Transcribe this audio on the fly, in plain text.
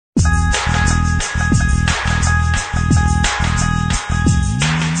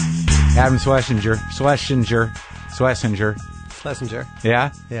Adam Schlesinger.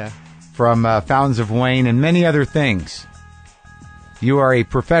 Yeah? Yeah. From Fountains of Wayne and many other things. You are a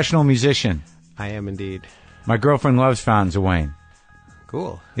professional musician. I am indeed. My girlfriend loves Fountains of Wayne.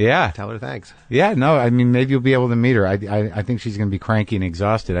 Cool. Yeah. Tell her thanks. Yeah, no, I mean, maybe you'll be able to meet her. I think she's going to be cranky and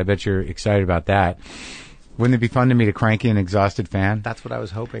exhausted. I bet you're excited about that. Wouldn't it be fun to meet a cranky and exhausted fan? That's what I was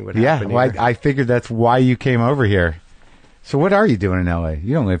hoping would Yeah, happen. well, I figured that's why you came over here. So what are you doing in L.A.?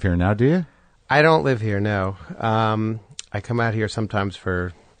 You don't live here now, do you? I don't live here, no. I come out here sometimes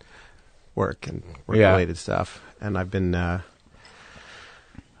for work and work-related stuff. And I've been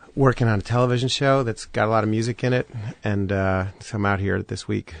working on a television show that's got a lot of music in it. And so I'm out here this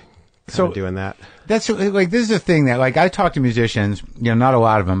week doing that. That's like, this is a thing that, like, I talk to musicians, not a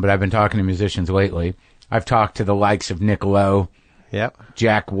lot of them, but I've been talking to musicians lately. I've talked to the likes of Nick Lowe, Yep.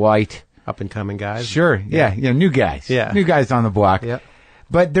 Jack White. Up-and-coming guys. Sure, yeah, new guys. Yeah. New guys on the block. Yep.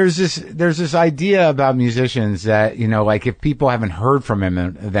 But there's this idea about musicians that, like, if people haven't heard from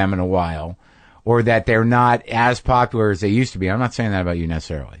them in a while, or that they're not as popular as they used to be, I'm not saying that about you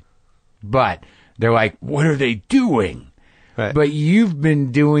necessarily, but they're like, what are they doing? Right. But you've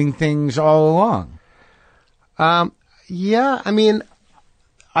been doing things all along. Yeah, I mean,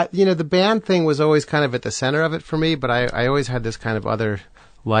 the band thing was always kind of at the center of it for me, but I always had this kind of other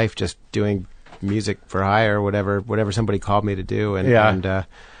life just doing music for hire or whatever somebody called me to do. And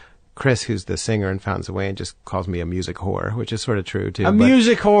Chris, who's the singer in Fountains of Wayne, just calls me a music whore, which is sort of true too.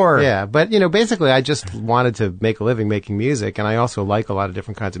 Music whore. Yeah, but basically I just wanted to make a living making music, and I also like a lot of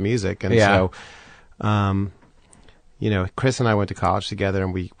different kinds of music. And so, Chris and I went to college together,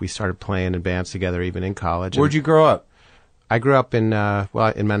 and we started playing in bands together even in college. Where'd you grow up? I grew up in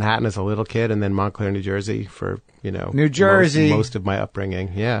Manhattan as a little kid, and then Montclair, New Jersey for, New Jersey. Most of my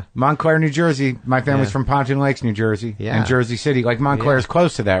upbringing. Yeah. Montclair, New Jersey. My family's from Pontoon Lakes, New Jersey. Yeah. And Jersey City. Like, Montclair's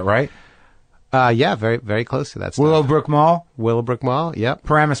close to that, right? Yeah, very, very close to that stuff. Willowbrook Mall? Willowbrook Mall, yep.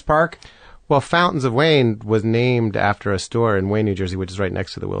 Paramus Park? Well, Fountains of Wayne was named after a store in Wayne, New Jersey, which is right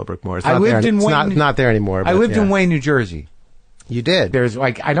next to the Willowbrook Mall. It's not there anymore. I lived in Wayne, New Jersey. You did? There's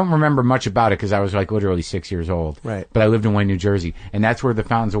I don't remember much about it because I was literally 6 years old. Right. But I lived in Wayne, New Jersey. And that's where the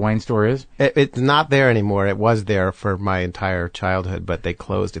Fountains of Wayne store is? It's not there anymore. It was there for my entire childhood, but they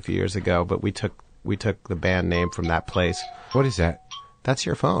closed a few years ago. But we took the band name from that place. What is that? That's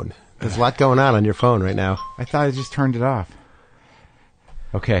your phone. There's a lot going on your phone right now. I thought I just turned it off.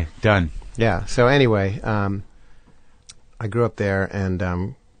 Okay, done. Yeah. So anyway, I grew up there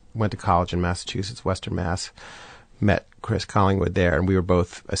and went to college in Massachusetts, Western Mass. Met Chris Collingwood there, and we were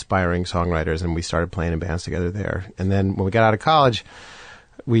both aspiring songwriters, and we started playing in bands together there. And then when we got out of college,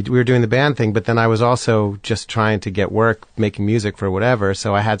 we were doing the band thing, but then I was also just trying to get work making music for whatever.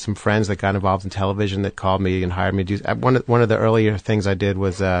 So I had some friends that got involved in television that called me and hired me to do. One of the earlier things I did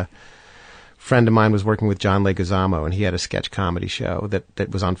was friend of mine was working with John Leguizamo, and he had a sketch comedy show that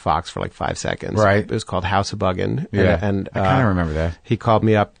was on Fox for like 5 seconds. Right. It was called House of Buggin'. Yeah, and I kind of remember that. He called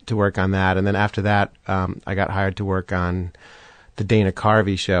me up to work on that, and then after that, I got hired to work on the Dana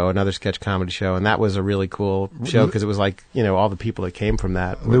Carvey show, another sketch comedy show, and that was a really cool show because it was like, all the people that came from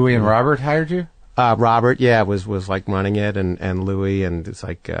that. Louis and Robert hired you? Robert, yeah, was like running it, and Louis, and it's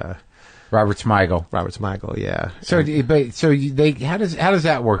like... Robert Smigel, yeah. So, how does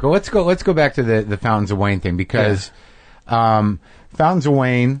that work? Well, let's go back to the Fountains of Wayne thing because, Fountains of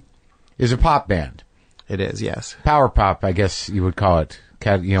Wayne is a pop band. It is, yes. Power pop, I guess you would call it.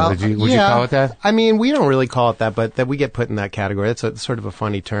 Would you call it that? I mean, we don't really call it that, but that we get put in that category. It's sort of a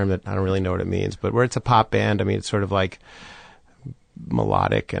funny term that I don't really know what it means. But where it's a pop band, I mean, it's sort of like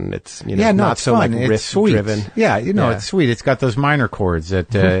melodic, and it's not so fun. like riff driven. Yeah, it's sweet. It's got those minor chords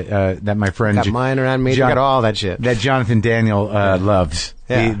that that my friend got minor and major, got all that shit that Jonathan Daniel loves.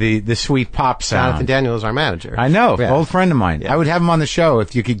 Yeah. The sweet pop sound. Jonathan Daniel is our manager. I know, old friend of mine. Yeah. I would have him on the show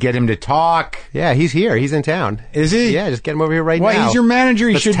if you could get him to talk. Yeah, he's here. He's in town. Is he? Yeah, just get him over here right now. Well, he's your manager.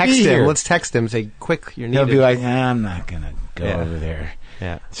 He should text be him. here. Let's text him. Say, quick, you're needed. He'll be like, I'm not gonna go over there.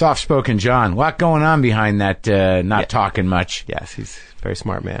 Yeah. Soft-spoken John. A lot going on behind that, not talking much. Yes, he's a very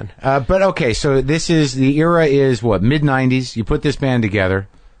smart man. But okay, so the era is what, mid-90s? You put this band together.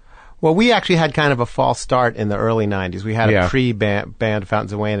 Well, we actually had kind of a false start in the early 90s. We had a pre-band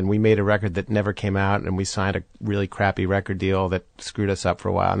Fountains of Wayne, and we made a record that never came out, and we signed a really crappy record deal that screwed us up for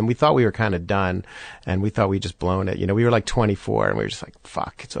a while. And we thought we were kind of done, and we thought we'd just blown it. We were like 24, and we were just like,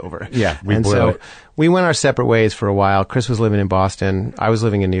 fuck, it's over. Yeah, we went our separate ways for a while. Chris was living in Boston. I was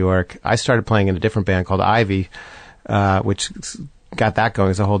living in New York. I started playing in a different band called Ivy, which got that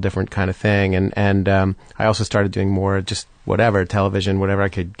going. It's a whole different kind of thing. And I also started doing more just whatever, television, whatever I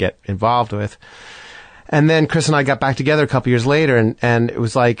could get involved with. And then Chris and I got back together a couple years later, and it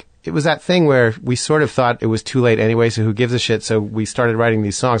was like, it was that thing where we sort of thought it was too late anyway, so who gives a shit? So we started writing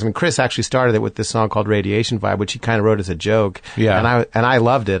these songs. I mean, Chris actually started it with this song called Radiation Vibe, which he kind of wrote as a joke. Yeah. And I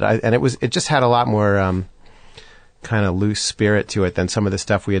loved it. And it just had a lot more kind of loose spirit to it than some of the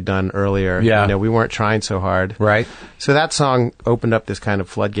stuff we had done earlier. Yeah. You know, we weren't trying so hard. Right. So that song opened up this kind of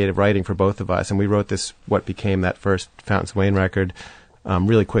floodgate of writing for both of us, and we wrote this, what became that first Fountains of Wayne record,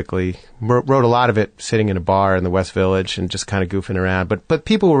 really quickly. Wrote a lot of it sitting in a bar in the West Village and just kind of goofing around. But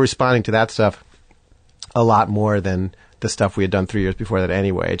people were responding to that stuff a lot more than the stuff we had done 3 years before that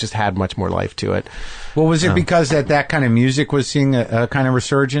anyway. It just had much more life to it. Well, was it because that kind of music was seeing a kind of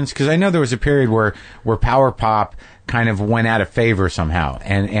resurgence? Because I know there was a period where power pop kind of went out of favor somehow,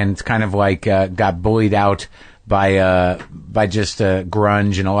 and kind of like got bullied out by just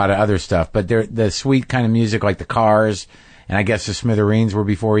grunge and a lot of other stuff. But the sweet kind of music like the Cars, and I guess the Smithereens were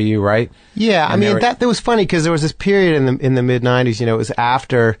before you, right? Yeah, And I mean, that was funny because there was this period in the mid-'90s, you know, it was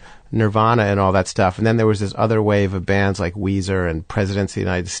after Nirvana and all that stuff, and then there was this other wave of bands like Weezer and Presidents of the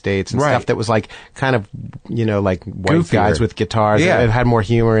United States and Right. stuff that was like kind of, you know, like white Goofier. guys with guitars. Yeah. It had more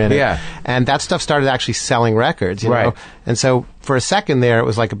humor in it. Yeah. And that stuff started actually selling records, you know? Right. And so for a second there, it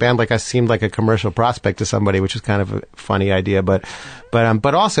was like a band like us seemed like a commercial prospect to somebody, which was kind of a funny idea, but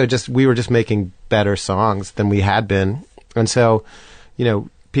also just, we were just making better songs than we had been. And so, you know,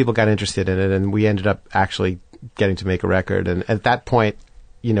 people got interested in it, and we ended up actually getting to make a record. And at that point,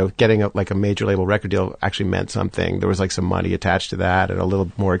 you know, getting a major label record deal actually meant something. There was like some money attached to that and a little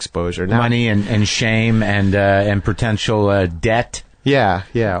more exposure. Now, Money and shame and potential debt. yeah,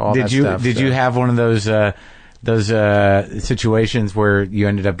 all that stuff. Did you have one of those situations where you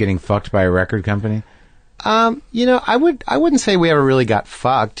ended up getting fucked by a record company? You know, I wouldn't say we ever really got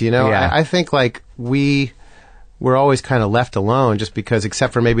fucked. You know, Yeah. I think like we were always kind of left alone, just because,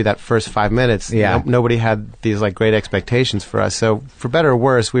 except for maybe that first 5 minutes, Yeah. nobody had these like great expectations for us. So for better or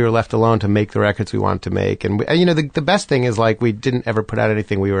worse, we were left alone to make the records we wanted to make. And you know, the best thing is like we didn't ever put out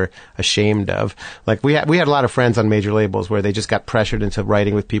anything we were ashamed of. Like we had a lot of friends on major labels where they just got pressured into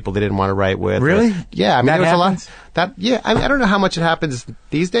writing with people they didn't want to write with. Really? Yeah, I mean, That there was happens? a lot. Yeah, I mean, I don't know how much it happens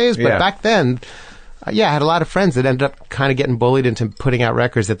these days, but Yeah. back then. Yeah, I had a lot of friends that ended up kind of getting bullied into putting out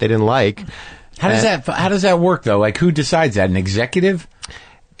records that they didn't like. How does that work though? Like, who decides that? An executive?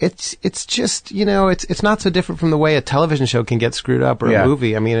 It's just, you know, it's not so different from the way a television show can get screwed up, or Yeah. a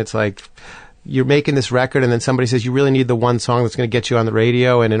movie. I mean, it's like you're making this record and then somebody says you really need the one song that's going to get you on the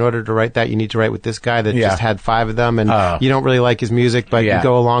radio, and in order to write that you need to write with this guy that Yeah. just had 5 of them, and Oh. you don't really like his music, but Yeah. you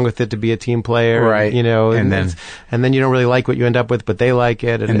go along with it to be a team player, Right. you know, And then- then you don't really like what you end up with, but they like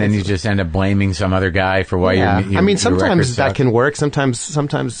it, And then it's- you just end up blaming some other guy for why yeah. your I mean, your record sometimes that sucked. can work.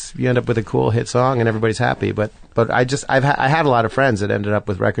 Sometimes you end up with a cool hit song and everybody's happy. But I had a lot of friends that ended up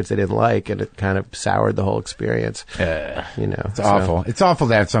with records they didn't like, and it kind of soured the whole experience. You know, It's awful. It's awful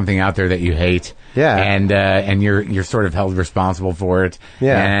to have something out there that you hate. Yeah. And you're sort of held responsible for it.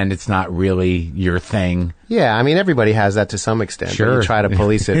 Yeah. And it's not really your thing. Yeah, I mean, everybody has that to some extent. But you try to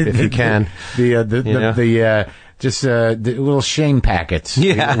police it if you can. The little shame packets.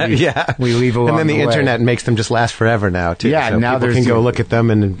 Yeah, we, we leave along and then the way. internet makes them just last forever now, too. Yeah, so now people there's can go the- look at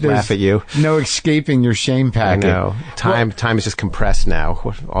them and There's laugh at you. No escaping your shame I packet. know. Time is just compressed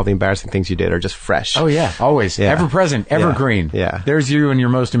now. All the embarrassing things you did are just fresh. Oh yeah, always, Yeah. ever present, evergreen. Yeah. There's you in your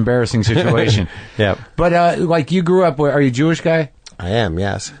most embarrassing situation. Yep. But like you grew up, are you a Jewish guy? I am,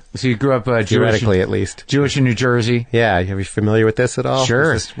 yes. So you grew up Jewish, Theoretically, at least. Jewish in New Jersey. Yeah, are you familiar with this at all?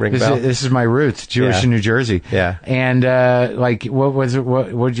 Sure, Does this ring a bell? This is my roots. Jewish Yeah. in New Jersey. Yeah. And like, what was it?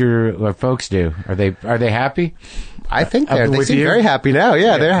 What your folks do? Are they happy? I think Up they with seem you? very happy now.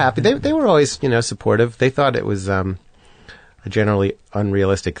 Yeah, they're happy. They were always, you know, supportive. They thought it was a generally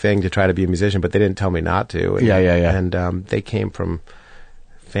unrealistic thing to try to be a musician, but they didn't tell me not to. And, Yeah. And they came from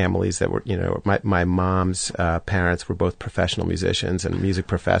families that were, you know, my mom's parents were both professional musicians and music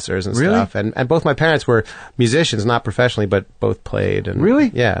professors and Really? stuff. And both my parents were musicians, not professionally, but both played. And Really?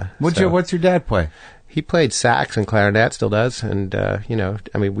 Yeah. What's so- your dad play? He played sax and clarinet, still does, and you know,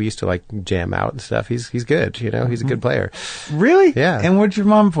 I mean, we used to like jam out and stuff. He's good, you know, he's a good player. Really? Yeah. And what'd your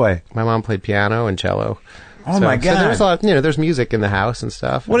mom play? My mom played piano and cello. Oh, my God. So there's a lot, you know, there's music in the house and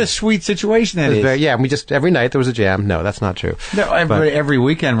stuff. What a sweet situation that It was is. very- yeah, we just every night there was a jam. No, that's not true. No, every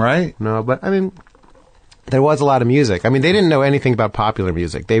weekend, right? No, but I mean, there was a lot of music. I mean, they didn't know anything about popular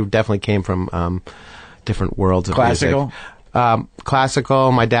music. They definitely came from different worlds of Classical? music.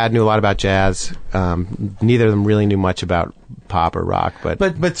 Classical. My dad knew a lot about jazz. Neither of them really knew much about pop or rock.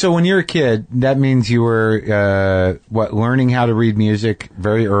 But so when you're a kid, that means you were learning how to read music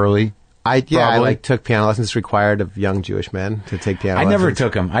very early. I Probably. like took piano lessons. It's required of young Jewish men to take piano I lessons. never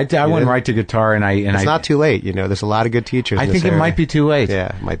took them. I went didn't? right to guitar, and It's not too late, There's a lot of good teachers. I in think this it area. might be too late.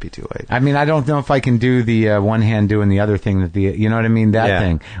 Yeah, it might be too late. I mean, I don't know if I can do the one hand doing the other thing that you know what I mean? That Yeah.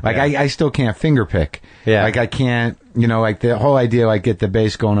 thing. Like, Yeah. I still can't finger pick. Yeah. Like, I can't, like the whole idea, like, get the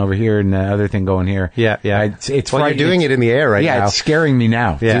bass going over here and the other thing going here. Yeah, yeah. It's well, you're doing it in the air right yeah, now. it's scaring me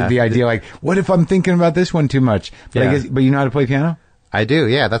now. Yeah. The idea, like, what if I'm thinking about this one too much? But Yeah. but you know how to play piano? I do,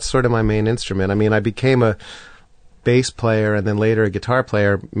 yeah. That's sort of my main instrument. I mean, I became a bass player and then later a guitar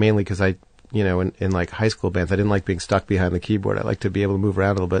player mainly because I, in like high school bands, I didn't like being stuck behind the keyboard. I like to be able to move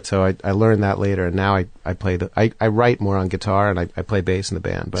around a little bit. So I learned that later, and now I play I write more on guitar and I play bass in the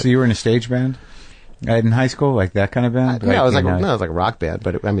band. But So you were in a stage band? In high school, like that kind of band? no, it was you like know- it was like a rock band,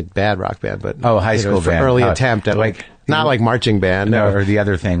 but bad rock band. But Oh, high school it was for band. early Oh, attempt at like- not like marching band. No, No, or the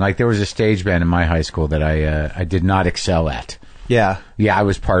other thing. Like, there was a stage band in my high school that I did not excel at. yeah, Yeah, I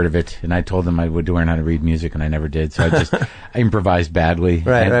was part of it, and I told them I would learn how to read music, and I never did. So I just I improvised badly,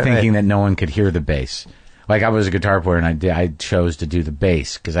 Right, thinking that no one could hear the bass. Like, I was a guitar player, and I chose to do the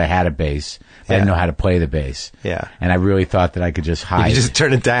bass because I had a bass, but I didn't Yeah. know how to play the bass. Yeah. And I really thought that I could just hide. you just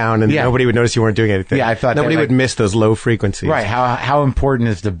turn it down and Yeah. nobody would notice you weren't doing anything. Yeah, I thought that, nobody like- would miss those low frequencies. Right. How important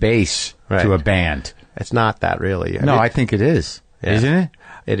is the bass Right. to a band? It's not that really. No, I think it is. Yeah. Isn't it?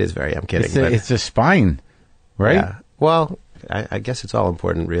 It is very. I'm kidding. It's a spine, right? Yeah. Well, I guess it's all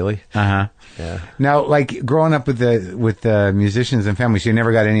important, really. Uh-huh. Yeah. Now, like, growing up with the musicians and families, you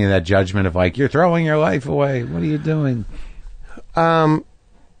never got any of that judgment of, like, you're throwing your life away. What are you doing?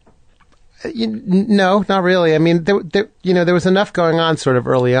 No, not really. I mean, there was enough going on sort of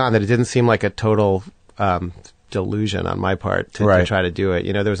early on that it didn't seem like a total delusion on my part to Right. try to do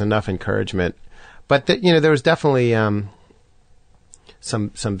it. There was enough encouragement, but there was definitely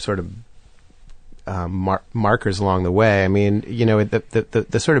some sort of markers along the way. I mean,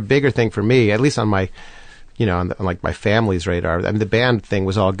 the sort of bigger thing for me, at least on my, on like my family's radar. I mean, the band thing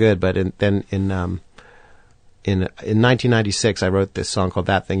was all good, but in 1996, I wrote this song called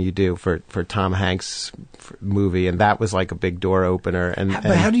 "That Thing You Do" for Tom Hanks' movie, and that was like a big door opener. And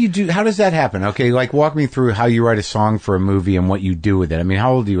But how does that happen? Okay, like, walk me through how you write a song for a movie and what you do with it. I mean,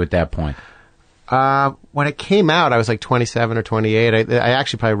 how old are you at that point? when it came out, I was like 27 or 28. I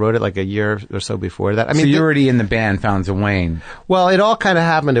actually probably wrote it like a year or so before that. I mean, So you're already in the band Fountains of Wayne. well, it all kind of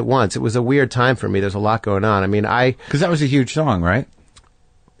happened at once. It was a weird time for me. There's a lot going on. I mean, Because that was a huge song, right?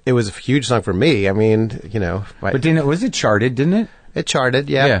 it was a huge song for me. I mean, But was it charted, didn't it? it charted,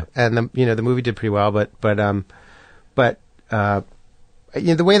 yeah. Yeah. And the movie did pretty well, but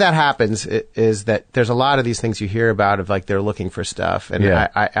the way that happens is that there's a lot of these things you hear about of like they're looking for stuff, and Yeah.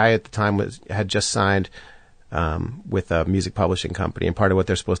 I at the time had just signed with a music publishing company, and part of what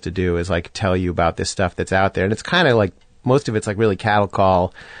they're supposed to do is like tell you about this stuff that's out there, and it's kind of like most of it's like really cattle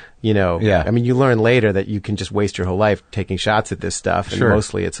call. Yeah. I mean, you learn later that you can just waste your whole life taking shots at this stuff, and Sure.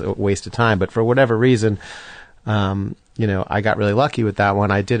 mostly it's a waste of time. But for whatever reason, I got really lucky with that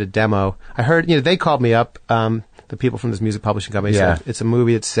one. I did a demo. I heard, they called me up, the people from this music publishing company. Yeah. Said, it's a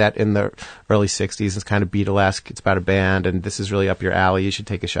movie that's set in the early 60s. It's kind of Beatlesque. It's about a band, and this is really up your alley. You should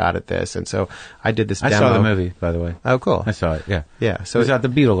take a shot at this. And so I did this I demo. saw the movie, by the way. Oh, cool. I saw it, yeah. Yeah. So So it was at the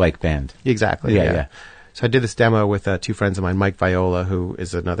Beatle-like band. exactly. Yeah, Yeah, yeah. So I did this demo with two friends of mine, Mike Viola, who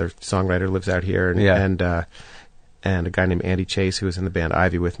is another songwriter, lives out here, and Yeah. and a guy named Andy Chase, who was in the band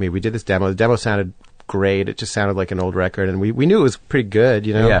Ivy with me. We did this demo. The demo sounded great. It just sounded like an old record, and we knew it was pretty good,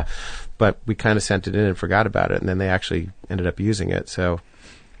 Yeah. But we kind of sent it in and forgot about it, and then they actually ended up using it. So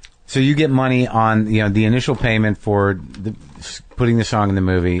So you get money on the initial payment for putting the song in the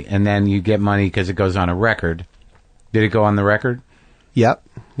movie, and then you get money because it goes on a record. Did it go on the record? yep.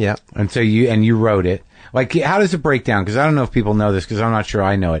 And so you wrote it. Like, how does it break down? Because I don't know if people know this, because I'm not sure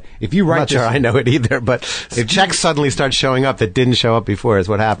I know it. If you I'm write not sure I know it either, but if checks suddenly start showing up that didn't show up before is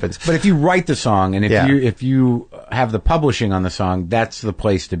what happens. but if you write the song, and Yeah. if you have the publishing on the song, that's the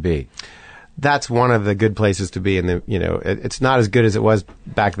place to be. That's one of the good places to be. It's not as good as it was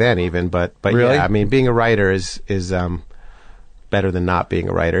back then, even. But Really? yeah, I mean, being a writer is better than not being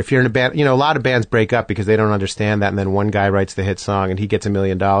a writer. If you're in a band, a lot of bands break up because they don't understand that, and then one guy writes the hit song and he gets $1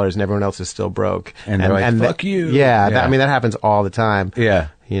 million, and everyone else is still broke. And they're like, "Fuck you." Yeah, Yeah. that happens all the time. Yeah.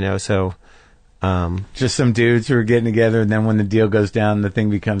 So. Just some dudes who are getting together, and then when the deal goes down, the thing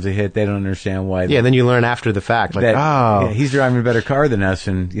bemes a hit. They don't understand why. Yeah, then you learn after the fact, like, Yeah, he's driving a better car than us,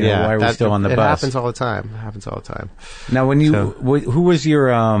 and why are we still on the it bus? happens all the time. Now, when you, So- who was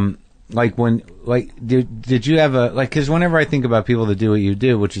your like when, like, did you have a, like, because whenever I think about people that do what you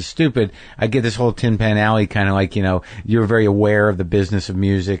do, which is stupid, I get this whole Tin Pan Alley kind of like, you're very aware of the business of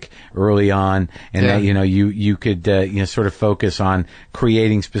music early on, and that, you could, sort of focus on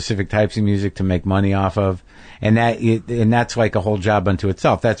creating specific types of music to make money off of. And that's like a whole job unto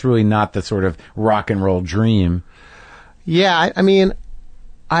itself. That's really not the sort of rock and roll dream. Yeah, I mean,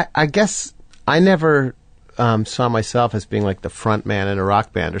 I guess I never saw myself as being like the front man in a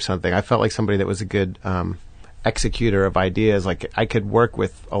rock band or something. I felt like somebody that was a good executor of ideas. Like I could work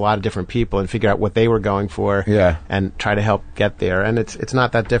with a lot of different people and figure out what they were going for, and try to help get there. And it's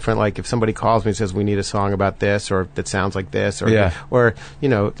not that different. Like if somebody calls me and says we need a song about this or that sounds like this, or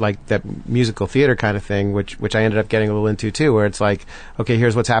like that musical theater kind of thing, which I ended up getting a little into too, where it's like, okay,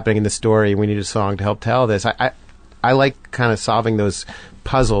 here's what's happening in the story, and we need a song to help tell this. I like kind of solving those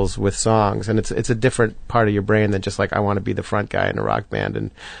puzzles with songs, and it's a different part of your brain than just like I want to be the front guy in a rock band.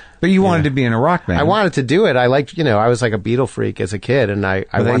 But you wanted to be in a rock band. I wanted to do it. I liked, I was like a Beatle freak as a kid, and I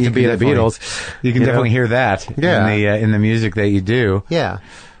wanted to be in the Beatles. You can definitely hear that in the music that you do. Yeah.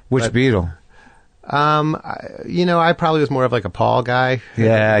 Which Beatle? I probably was more of like a Paul guy.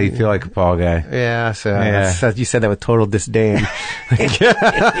 Yeah, you feel like a Paul guy. Yeah, so you said that with total disdain.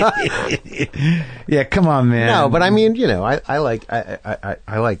 Yeah, come on, man. No, but I mean, I like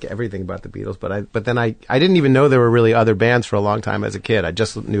everything about the Beatles, but then I didn't even know there were really other bands for a long time as a kid. I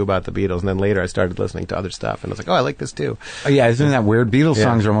just knew about the Beatles, and then later I started listening to other stuff, and I was like, oh, I like this too. Oh, yeah, isn't that weird? Beatles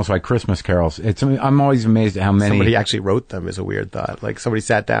songs are almost like Christmas carols. I'm always amazed at how many. Somebody actually wrote them is a weird thought. Like somebody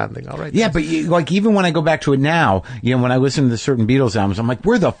sat down and think, all right. Yeah, but even when I go back to it now, when I listen to certain Beatles albums, I'm like,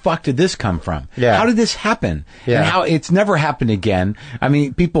 where the fuck did this come from? Yeah. How did this happen? Yeah. And how it's never happened again. I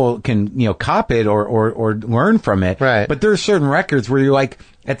mean, people can, cop it or learn from it. Right. But there are certain records where you're like,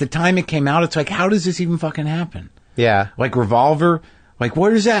 at the time it came out, it's like, how does this even fucking happen? Yeah. Like Revolver, like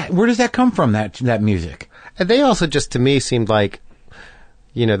where does that come from, that music? And they also just, to me, seemed like,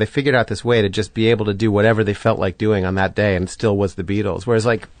 they figured out this way to just be able to do whatever they felt like doing on that day, and it still was the Beatles. Whereas,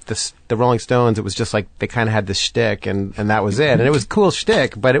 like, the Rolling Stones, it was just like they kind of had this shtick, and that was it. And it was cool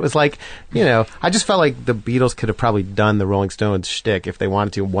shtick, but it was like, I just felt like the Beatles could have probably done the Rolling Stones shtick if they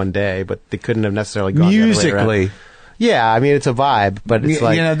wanted to one day, but they couldn't have necessarily gone musically. Yeah, I mean, it's a vibe, but it's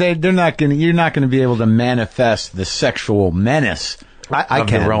like... they're not going to... You're not going to be able to manifest the sexual menace... I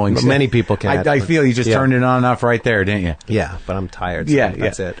can. Many people can. I feel you just turned it on enough right there, didn't you? Yeah, but I'm tired. So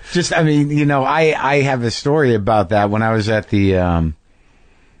that's it. Just, I mean, I have a story about that. When I was at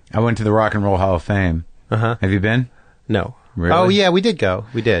I went to the Rock and Roll Hall of Fame. Uh-huh. Have you been? No. Really? Oh, yeah, we did go.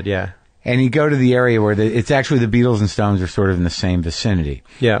 We did, yeah. And you go to the area where it's actually the Beatles and Stones are sort of in the same vicinity.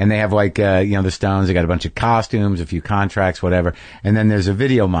 Yeah. And they have like, the Stones, they got a bunch of costumes, a few contracts, whatever. And then there's a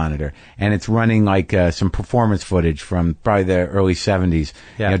video monitor. And it's running like, some performance footage from probably the early 70s.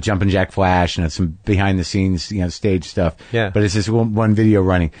 Yeah. Jumpin' Jack Flash and some behind the scenes, stage stuff. Yeah. But it's just one video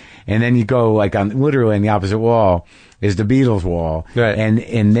running. And then you go like literally on the opposite wall is the Beatles wall. Right.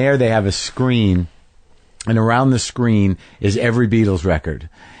 And there they have a screen. And around the screen is every Beatles record.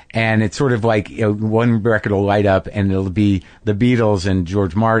 And it's sort of like one record will light up, and it'll be the Beatles and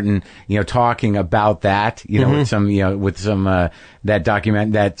George Martin, talking about that, with some that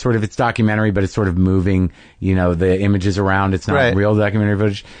document, that sort of, it's documentary, but it's sort of moving, the images around. It's not real documentary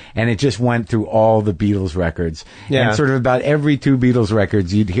footage. And it just went through all the Beatles records. Yeah. And sort of about every 2 Beatles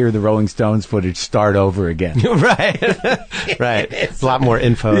records, you'd hear the Rolling Stones footage start over again. Right. Right. It's a lot more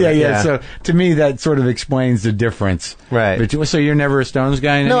info. Yeah. So to me, that sort of explains the difference. Right. So you're never a Stones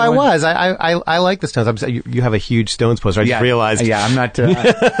guy? No, I was. I like the Stones. You have a huge Stones poster. I just realized. Yeah, I'm not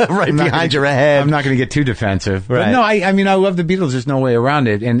right behind your head. I'm not going to get too defensive. Right. But no, I mean, I love the Beatles. There's no way around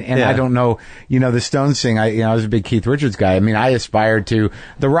it. And I don't know, the Stones thing. I was a big Keith Richards guy. I mean, I aspired to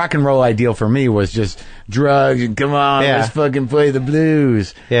the rock and roll ideal for me was just drugs and come on, let's fucking play the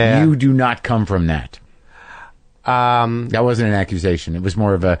blues. Yeah. You do not come from that. That wasn't an accusation. It was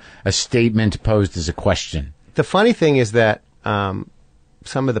more of a statement posed as a question. The funny thing is that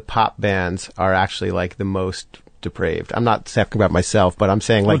some of the pop bands are actually like the most depraved. I'm not talking about myself, but I'm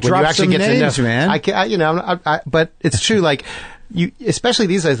saying like when you actually get names, to know, man. But it's true. Like you, especially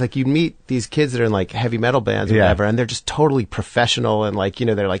these days, like you meet these kids that are in like heavy metal bands or whatever, and they're just totally professional and like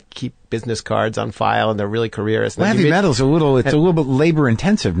they're like keep business cards on file and they're really careerists. Well, heavy metal's a little bit labor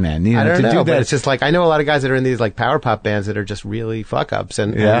intensive, man. I don't know, but it's just like I know a lot of guys that are in these like power pop bands that are just really fuck ups,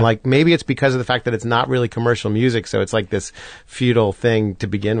 and like maybe it's because of the fact that it's not really commercial music, so it's like this feudal thing to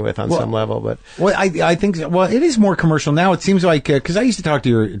begin with on some level. But I think it is more commercial now. It seems like because I used to talk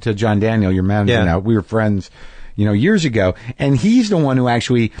to John Daniel, your manager. Now we were friends, years ago, and he's the one who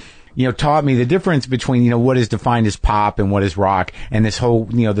actually taught me the difference between, what is defined as pop and what is rock, and this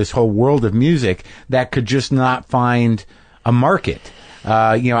whole world of music that could just not find a market.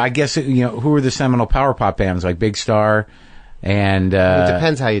 I guess, who are the seminal power pop bands like Big Star and, it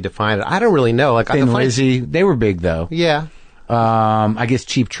depends how you define it. I don't really know. Like Thin Lizzy, they were big though. Yeah. I guess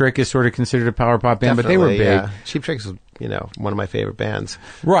Cheap Trick is sort of considered a power pop band, Definitely, but they were big. Yeah. Cheap Trick is, one of my favorite bands.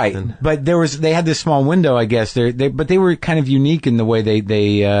 Right. But they had this small window, I guess. But they were kind of unique in the way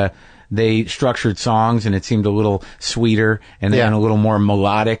they structured songs, and it seemed a little sweeter and a little more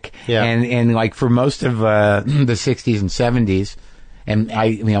melodic. Yeah. And like for most of the 60s and 70s, and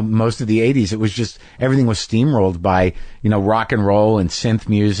most of the 80s, it was just everything was steamrolled by, rock and roll and synth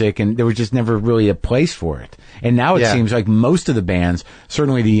music, and there was just never really a place for it. And now it seems like most of the bands,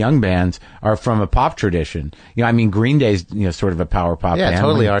 certainly the young bands, are from a pop tradition. Green Day's, sort of a power pop band. Yeah,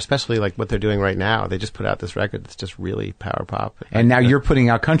 totally are, especially like what they're doing right now. They just put out this record that's just really power pop. And now you're putting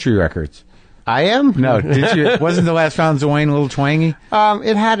out country records. I am? No, did you? Wasn't the last Fountains of Wayne a little twangy?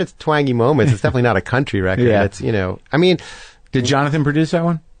 It had its twangy moments. It's definitely not a country record. Yeah. It's, Did Jonathan produce that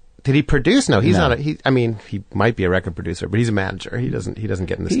one? Did he produce? No, he's No. not. He might be a record producer, but he's a manager. He doesn't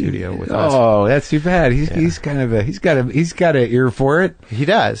get in the studio with us. Oh, that's too bad. He's kind of he's got an ear for it. He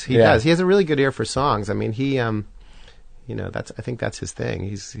does. He Yeah. does. He has a really good ear for songs. I mean, I think that's his thing.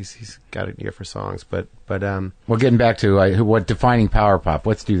 He's got an ear for songs. But Well, getting back to what defining power pop.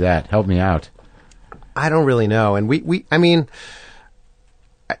 Let's do that. Help me out. I don't really know. And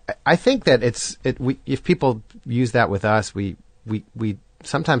I think that if people use that with us, we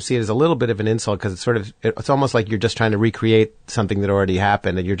sometimes see it as a little bit of an insult, because it's almost like you're just trying to recreate something that already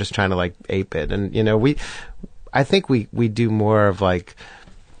happened, and you're just trying to like ape it. And I think we do more of like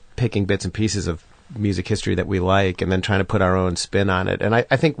picking bits and pieces of music history that we like, and then trying to put our own spin on it. And I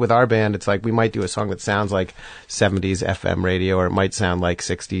think with our band, it's like we might do a song that sounds like 70s FM radio, or it might sound like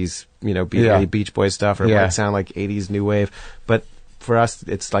 60s, Beach Boys stuff, or it might sound like 80s new wave. But for us,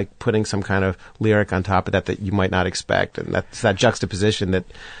 it's like putting some kind of lyric on top of that you might not expect, and that's that juxtaposition that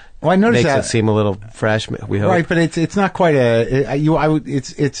I noticed makes that. it seem a little fresh. We hope, Right, but it's not quite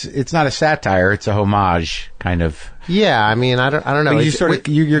it's not a satire. It's a homage, kind of. Yeah, I mean, I don't know. But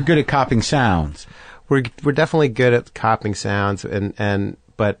you're good at copying sounds. We're definitely good at copying sounds,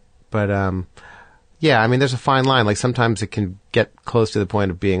 but yeah, I mean, there's a fine line. Like sometimes it can get close to the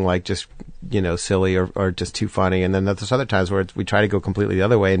point of being like just silly or just too funny, and then there's other times where we try to go completely the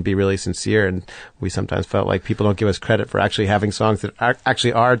other way and be really sincere. And we sometimes felt like people don't give us credit for actually having songs that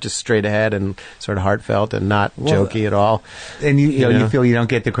actually are just straight ahead and sort of heartfelt and not jokey at all. And you feel you don't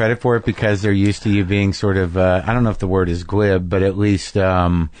get the credit for it because they're used to you being sort of I don't know if the word is glib, but at least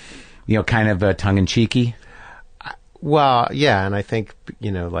kind of tongue in cheeky. Well, yeah, and I think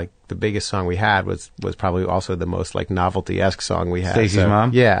like the biggest song we had was probably also the most like novelty-esque song we had. Stacey's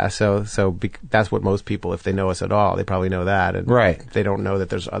Mom? Yeah, so that's what most people, if they know us at all, they probably know that. And right. They don't know that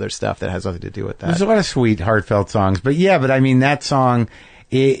there's other stuff that has nothing to do with that. There's a lot of sweet, heartfelt songs. But I mean, that song,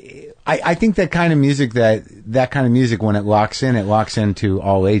 I think that kind of music, when it locks into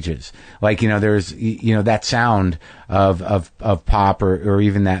all ages. Like, there's, that sound of pop or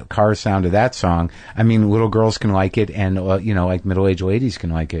even that car sound of that song. I mean, little girls can like it, and, like middle-aged ladies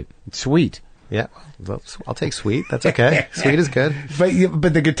can like it. It's sweet. Yeah, well, I'll take sweet. That's okay. Sweet is good.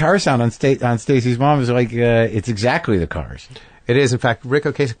 But the guitar sound on Stacey's Mom is like, it's exactly the Cars. It is. In fact, Rick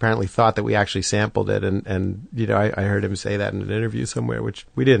Ocasek apparently thought that we actually sampled it, and I heard him say that in an interview somewhere, which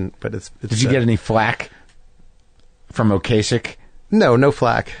we didn't. But it's Did you get any flack from Ocasek? No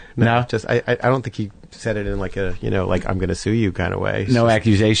flack. No? Just I don't think he said it in like a like I'm going to sue you kind of way. No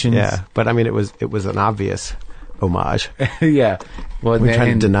accusations. Yeah, but I mean it was an obvious homage. Yeah. Well, we're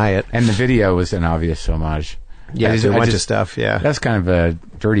trying to deny it, and the video was an obvious homage. Yeah, a bunch of stuff. Yeah, that's kind of a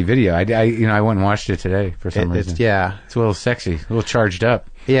dirty video. I went and watched it today for some reason. It's a little sexy, a little charged up.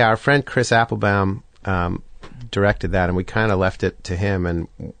 Yeah, our friend Chris Applebaum directed that, and we kind of left it to him. And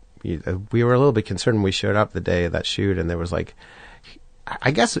we were a little bit concerned when we showed up the day of that shoot, and there was like,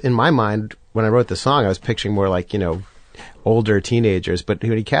 I guess in my mind when I wrote the song, I was picturing more like older teenagers, but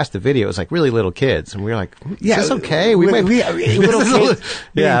when he cast the video, it was like really little kids, and we were like, "Is this okay? Little kids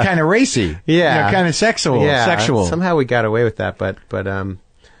being kind of racy, kind of sexual. Somehow we got away with that, but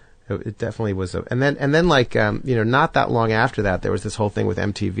it definitely was. And then like not that long after that, there was this whole thing with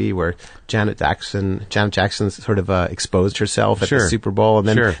MTV where Janet Jackson sort of exposed herself at the Super Bowl, and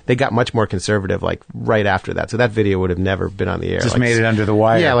then they got much more conservative like right after that. So that video would have never been on the air. Just made it under the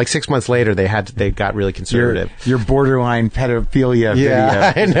wire. Yeah, like 6 months later, they got really conservative. Your borderline pedophilia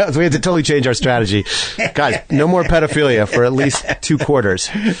video. I know. So we had to totally change our strategy. Guys, no more pedophilia for at least 2 quarters.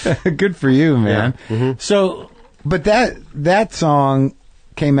 Good for you, man. Yeah. Mm-hmm. So, but that song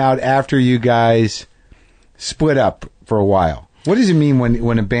came out after you guys split up for a while. What does it mean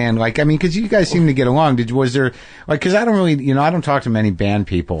when a band, like, I mean, because you guys seem to get along. Was there, like, because I don't really, I don't talk to many band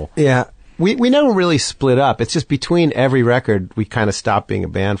people. Yeah. We never really split up. It's just between every record, we kind of stopped being a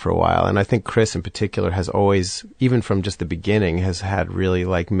band for a while. And I think Chris in particular has always, even from just the beginning, has had really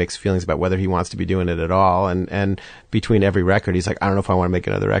like mixed feelings about whether he wants to be doing it at all. And between every record, he's like, I don't know if I want to make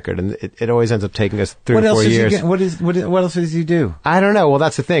another record. And it always ends up taking us 3 or 4 years. What else does he do? I don't know. Well,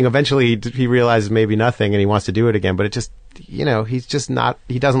 that's the thing. Eventually he realizes maybe nothing and he wants to do it again, but it just, he's just not,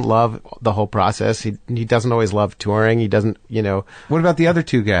 he doesn't love the whole process. He doesn't always love touring. He doesn't, What about the other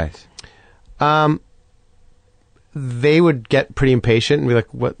 2 guys? They would get pretty impatient and be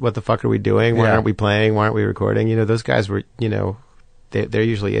like, what the fuck are we doing? Why aren't we playing? Why aren't we recording? Those guys were, they're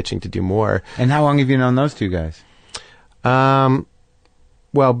usually itching to do more. And how long have you known those 2 guys?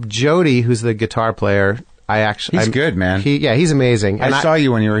 Well, Jody, who's the guitar player, he's good, man. He's amazing. I saw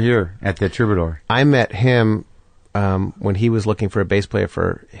you when you were here at the Troubadour. I met him when he was looking for a bass player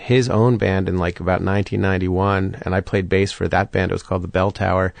for his own band in like about 1991, and I played bass for that band. It was called the Bell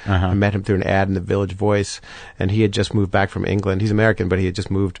Tower. I met him through an ad in the Village Voice, and he had just moved back from England. He's American, but he had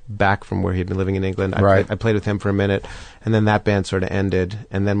just moved back from where he had been living in England. I played with him for a minute, and then that band sort of ended.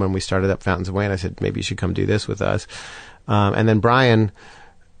 And then when we started up Fountains of Wayne, I said, maybe you should come do this with us. And then Brian,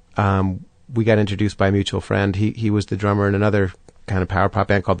 we got introduced by a mutual friend. He was the drummer in another kind of power pop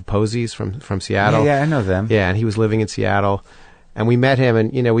band called the Posies from Seattle. Yeah, I know them. Yeah, and he was living in Seattle, and we met him,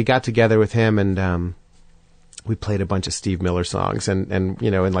 and we got together with him, and we played a bunch of Steve Miller songs, and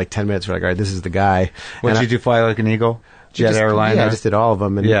in like 10 minutes we're like, all right, this is the guy. What did you do? Fly Like an Eagle? Jet airliner? Yeah, I just did all of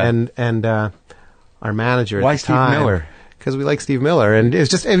them, and our manager at Why the Steve time, Miller? Because we like Steve Miller, and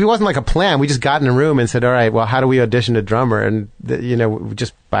it wasn't like a plan. We just got in a room and said, all right, well, how do we audition a drummer? And we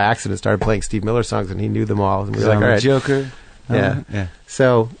just by accident started playing Steve Miller songs, and he knew them all, and we were like, all right, Joker. Yeah.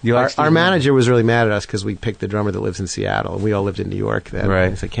 So like our manager was really mad at us because we picked the drummer that lives in Seattle, and we all lived in New York then. Right.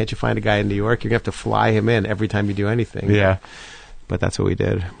 He said, can't you find a guy in New York? You're going to have to fly him in every time you do anything. Yeah. But that's what we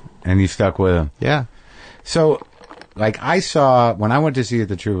did. And you stuck with him. Yeah. So, like, I saw, when I went to see you at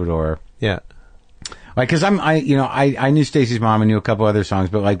the Troubadour. Yeah. Like, because I knew Stacy's mom and knew a couple other songs,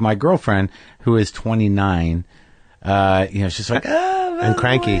 but like my girlfriend, who is 29, she's just like, and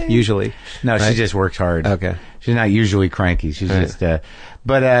cranky, usually. No, right? she just works hard. Okay. She's not usually cranky. She's right. just,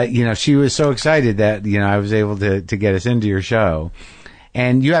 but she was so excited that, I was able to get us into your show.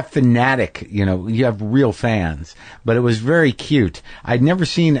 And you have fanatic, you have real fans, but it was very cute. I'd never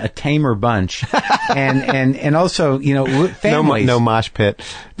seen a tamer bunch. and also, families. No mosh pit.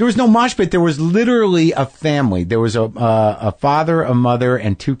 There was no mosh pit. There was literally a family. There was a father, a mother,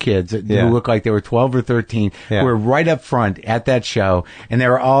 and 2 kids who looked like they were 12 or 13 who were right up front at that show, and they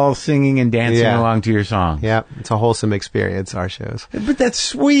were all singing and dancing along to your song. Yeah, it's a wholesome experience, our shows. But that's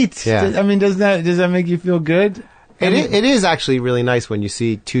sweet. Yeah. I mean, does that make you feel good? It is actually really nice when you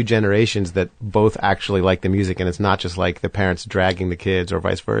see 2 generations that both actually like the music, and it's not just like the parents dragging the kids or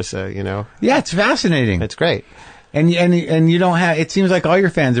vice versa, Yeah, it's fascinating. It's great. And you don't have, it seems like all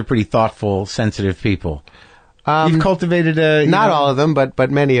your fans are pretty thoughtful, sensitive people. You've cultivated not all of them,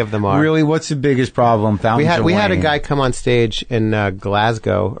 but many of them are. Really, what's the biggest problem? We had a guy come on stage in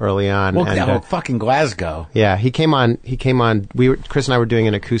Glasgow early on. Well, fucking Glasgow. Yeah, he came on. Chris and I were doing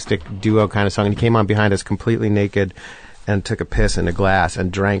an acoustic duo kind of song, and he came on behind us completely naked, and took a piss in a glass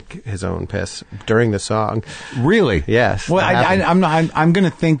and drank his own piss during the song. Really? Yes. Well, I'm going to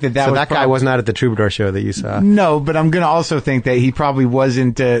think that so that guy was not at the Troubadour show that you saw. No, but I'm going to also think that he probably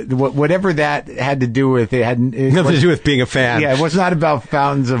wasn't. Whatever that had to do with it had nothing to do with being a fan. Yeah, it was not about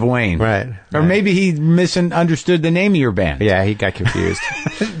Fountains of Wayne, right? Or maybe he misunderstood the name of your band. Yeah, he got confused.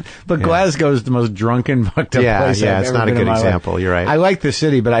 But Glasgow is the most drunken, fucked up place. Yeah, it's not a good example. You're right. I like the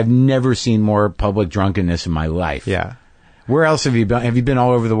city, but I've never seen more public drunkenness in my life. Yeah. Where else have you been? Have you been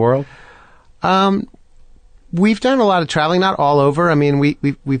all over the world? We've done a lot of traveling, not all over. I mean,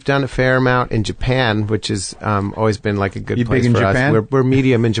 we've done a fair amount in Japan, which has always been like a good place for Japan? us. We're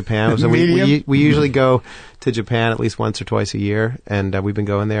medium in Japan. So Medium? we usually go to Japan at least once or twice a year, and we've been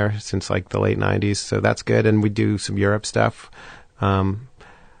going there since like the late 90s. So that's good, and we do some Europe stuff.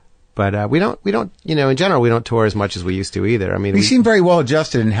 But we don't, in general, we don't tour as much as we used to either. I mean, you seem very well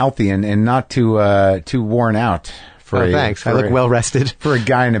adjusted and healthy, and not too worn out. Thanks. I look well rested for a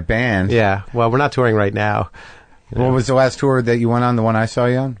guy in a band. Yeah. Well, we're not touring right now. What was the last tour that you went on? The one I saw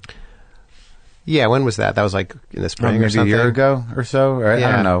you on? Yeah. When was that? That was like in the spring, maybe or something. a year ago or so. Or I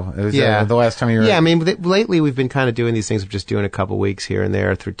don't know. It was the last time you were. Yeah. I mean, lately we've been kind of doing these things of just doing a couple weeks here and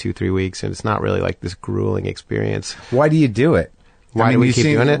there through 2-3 weeks, and it's not really like this grueling experience. Why do you do it? Why do we keep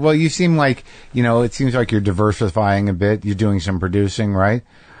doing it? Well, you seem like, it seems like you're diversifying a bit. You're doing some producing, right?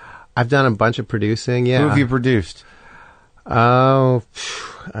 I've done a bunch of producing, yeah. Who have you produced? Oh,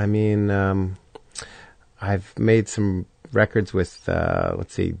 I mean, I've made some records with,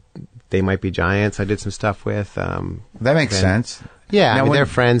 let's see, They Might Be Giants. I did some stuff with. That makes sense. Yeah, Now, they're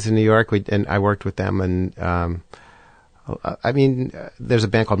friends in New York, and I worked with them, and there's a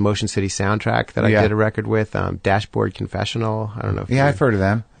band called Motion City Soundtrack that I did a record with. Dashboard Confessional. I don't know. I've heard of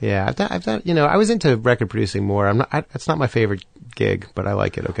them. Yeah, I've done. I was into record producing more. It's not my favorite gig, but I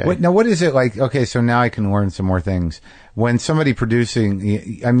like it. Okay. Now, what is it like? Okay, so now I can learn some more things. When somebody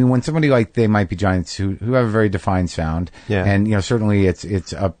producing, when somebody like They Might Be Giants, who have a very defined sound, and certainly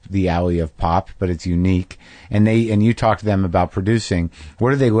it's up the alley of pop, but it's unique. And you talk to them about producing.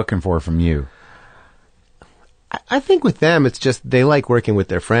 What are they looking for from you? I think with them, it's just they like working with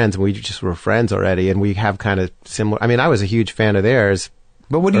their friends, and we just were friends already, and we have kind of similar. I mean, I was a huge fan of theirs.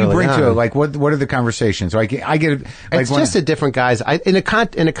 But what do you bring to it? Like, what are the conversations? I get it. Like, it's just a different guys. In a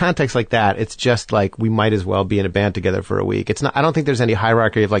context like that, it's just like we might as well be in a band together for a week. It's not. I don't think there's any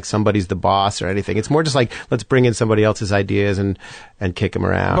hierarchy of like somebody's the boss or anything. It's more just like let's bring in somebody else's ideas and kick them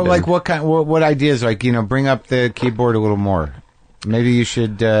around. But like, what ideas? Like, bring up the keyboard a little more. Maybe you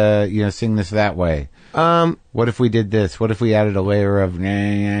should sing this that way. What if we did this? What if we added a layer of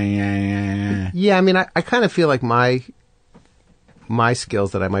Yeah, I mean, I kind of feel like my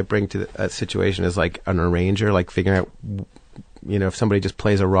skills that I might bring to a situation is like an arranger, like figuring out, if somebody just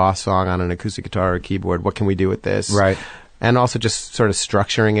plays a raw song on an acoustic guitar or keyboard, what can we do with this? Right. And also just sort of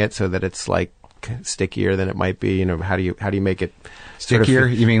structuring it so that it's like stickier than it might be. How do you make it stickier?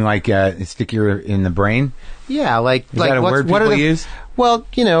 You mean like stickier in the brain? Yeah, like is that a word people use? Well,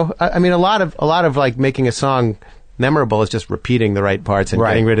 I mean, a lot of like making a song memorable is just repeating the right parts and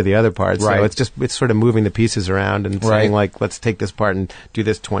getting rid of the other parts. Right. So it's sort of moving the pieces around and saying like, let's take this part and do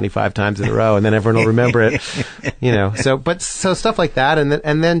this 25 times in a row, and then everyone will remember it. So stuff like that,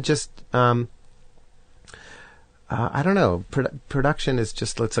 and then just I don't know. Production is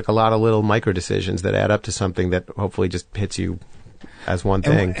just it's like a lot of little micro decisions that add up to something that hopefully just hits you as one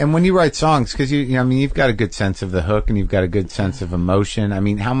thing. And when you write songs, because you've got a good sense of the hook and you've got a good sense of emotion. I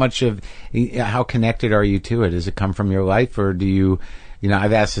mean, how connected are you to it? Does it come from your life, or do you?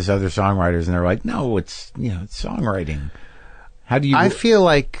 I've asked this other songwriters, and they're like, no, it's it's songwriting. How do you? I feel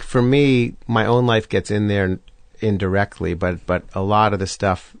like for me, my own life gets in there indirectly, but a lot of the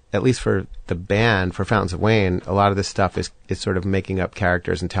stuff, at least for the band, for Fountains of Wayne, a lot of this stuff is sort of making up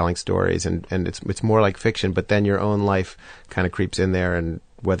characters and telling stories, and it's more like fiction, but then your own life kind of creeps in there, and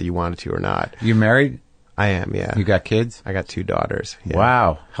whether you wanted to or not. You married? I am, yeah. You got kids? I got 2 daughters. Yeah.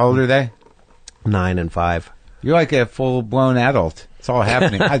 Wow. How old are they? 9 and 5. You're like a full-blown adult. It's all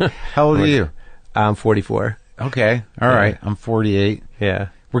happening. How old are you? I'm 44. Okay. All right. I'm 48. Yeah.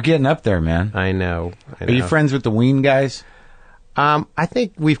 We're getting up there, man. I know. Are you friends with the Ween guys? I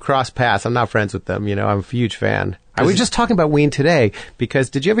think we've crossed paths. I'm not friends with them. I'm a huge fan. I was just talking about Ween today because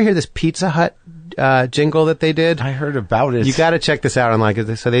did you ever hear this Pizza Hut jingle that they did? I heard about it. You got to check this out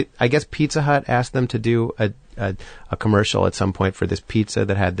online. So I guess Pizza Hut asked them to do a commercial at some point for this pizza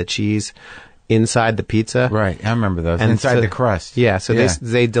that had the cheese inside the pizza. Right, I remember those. And inside the crust. Yeah, so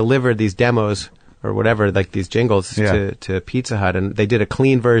they delivered these demos or whatever, like these jingles to Pizza Hut, and they did a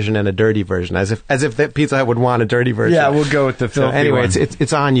clean version and a dirty version, as if that Pizza Hut would want a dirty version. Yeah, we'll go with the filthy So anyway, one.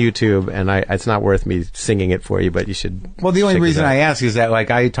 it's on YouTube, and it's not worth me singing it for you, but you should. Well, the only check reason it out. I ask is that, like,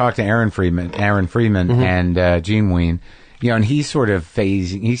 I talked to Aaron Freeman, and Gene Ween. And he's sort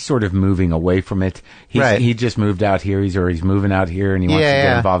of moving away from it. He just moved out here. He's moving out here, and he wants to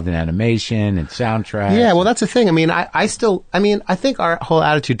get involved in animation and soundtracks. Yeah, well, that's the thing. I mean, I think our whole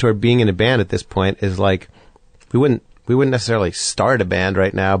attitude toward being in a band at this point is like, we wouldn't necessarily start a band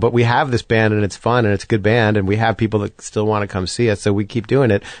right now, but we have this band and it's fun and it's a good band and we have people that still want to come see us, so we keep doing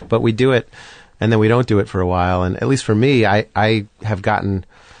it, but we do it and then we don't do it for a while. And at least for me, I have gotten,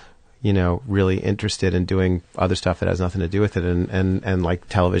 really interested in doing other stuff that has nothing to do with it and like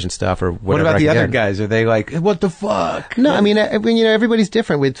television stuff or whatever. What about the other guys? Are they like, what the fuck? No, I mean, everybody's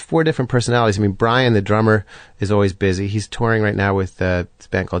different with 4 different personalities. I mean, Brian, the drummer, is always busy. He's touring right now with this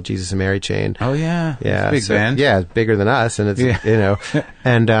band called Jesus and Mary Chain. Oh, yeah. Yeah. It's a big band. Yeah, it's bigger than us. And it's,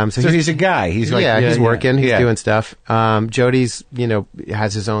 and so he's a guy. He's like, he's working. He's doing stuff. Jody's,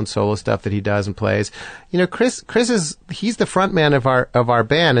 has his own solo stuff that he does and plays. Chris he's the front man of our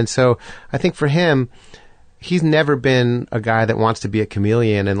band. And so I think for him, he's never been a guy that wants to be a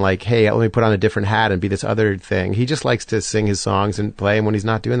chameleon and like, hey, let me put on a different hat and be this other thing. He just likes to sing his songs and play. And when he's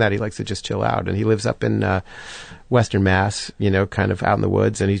not doing that, he likes to just chill out. And he lives up in Western Mass, kind of out in the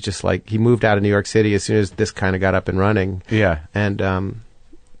woods. And he's just like, he moved out of New York City as soon as this kind of got up and running. Yeah. And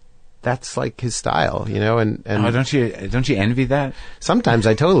that's like his style, and don't you envy that? Sometimes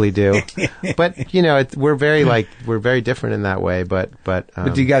I totally do. But, we're very different in that way. But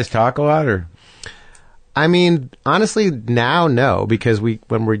do you guys talk a lot, or? I mean, honestly, now, no, because we've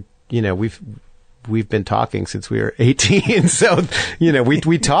been talking since we were 18. So,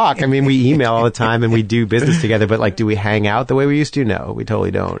 we talk. I mean, we email all the time and we do business together, but like, do we hang out the way we used to? No, we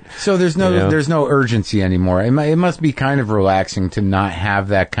totally don't. So there's no urgency anymore. It must be kind of relaxing to not have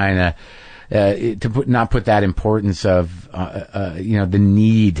that kind of, not put that importance of, the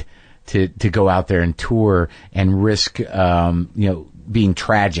need to go out there and tour and risk, being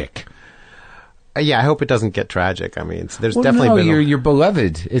tragic. Yeah, I hope it doesn't get tragic. I mean, there's well, definitely been you're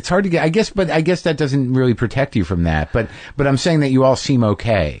beloved. It's hard to get. I guess that doesn't really protect you from that. But I'm saying that you all seem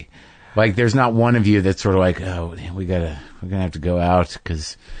okay. Like there's not one of you that's sort of like, oh, we're gonna have to go out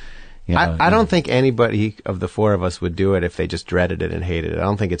because. I don't think anybody of the four of us would do it if they just dreaded it and hated it. I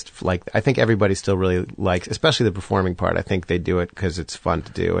don't think it's like, I think everybody still really likes, especially the performing part. I think they do it because it's fun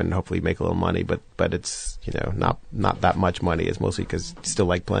to do and hopefully make a little money, but it's, not that much money. It's mostly because you still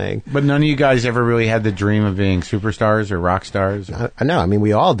like playing. But none of you guys ever really had the dream of being superstars or rock stars? I know. I mean,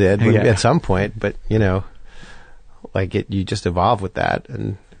 we all did at some point, but, you just evolve with that.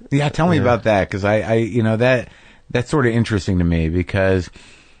 And yeah, tell me about that, because that's sort of interesting to me, because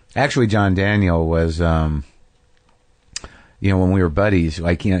actually, John Daniel was, when we were buddies,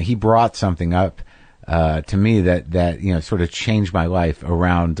 he brought something up to me that sort of changed my life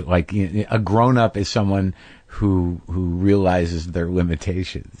around, a grown-up is someone who realizes their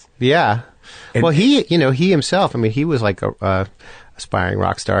limitations. Yeah. And, well, he himself, I mean, he was like a aspiring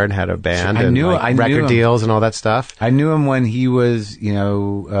rock star and had a band record deals and all that stuff. I knew him when he was,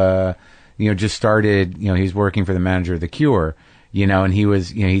 just started, he was working for the manager of The Cure. And he was,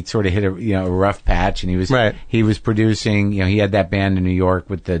 he'd sort of hit a rough patch, and he was producing, he had that band in New York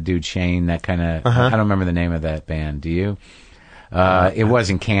with the dude Shane, that kind of, I don't remember the name of that band. Do you? It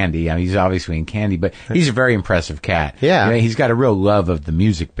wasn't Candy. I mean, he's obviously in Candy, but he's a very impressive cat. Yeah. He's got a real love of the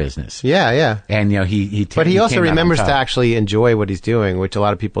music business. Yeah, yeah. And, but he also remembers to actually enjoy what he's doing, which a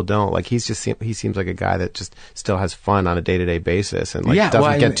lot of people don't. Like, he seems like a guy that just still has fun on a day-to-day basis and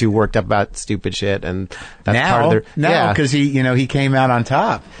doesn't get too worked up about stupid shit. And that's part of because he came out on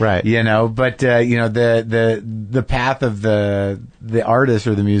top. Right. But, the path of the artist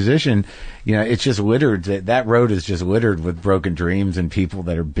or the musician, it's just littered. That road is just littered with broken dreams and people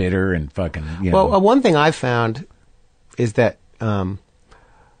that are bitter and fucking. Well, one thing I've found is that, I mean,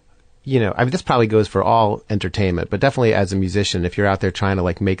 this probably goes for all entertainment, but definitely as a musician, if you're out there trying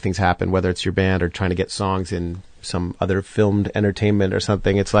to make things happen, whether it's your band or trying to get songs in some other filmed entertainment or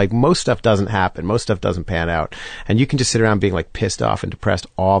something, it's like most stuff doesn't happen. Most stuff doesn't pan out. And you can just sit around being pissed off and depressed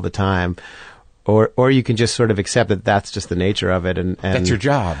all the time. Or you can just sort of accept that that's just the nature of it. And that's your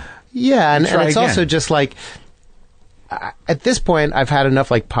job. Yeah, and it's also just at this point, I've had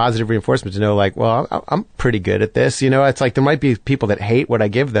enough positive reinforcement to know well, I'm pretty good at this. It's there might be people that hate what I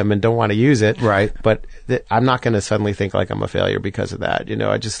give them and don't want to use it. Right. But I'm not going to suddenly think I'm a failure because of that.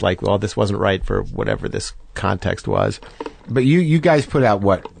 I just well, this wasn't right for whatever this context was. But you guys put out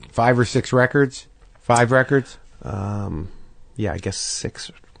what, 5 or 6 records? 5 records? Yeah, I guess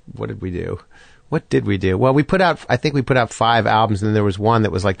 6. What did we do? Well, I think we put out 5 albums, and then there was one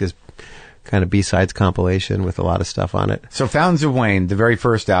that was this kind of B-sides compilation with a lot of stuff on it. So Fountains of Wayne, the very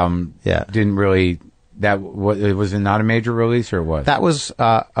first album, didn't really, was it not a major release, or what? That was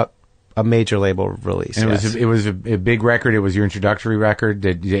a major label release. And yes. it was a big record. It was your introductory record.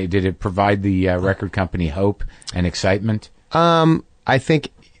 Did it provide the record company hope and excitement? I think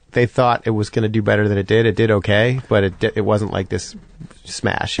they thought it was going to do better than it did. It did okay, but it wasn't this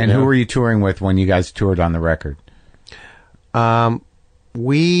smash. And who were you touring with when you guys toured on the record?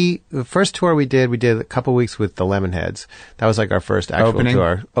 The first tour we did a couple weeks with the Lemonheads. That was our first actual opening?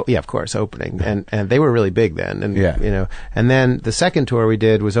 tour. Oh yeah, of course, opening. And they were really big then. And and then the second tour we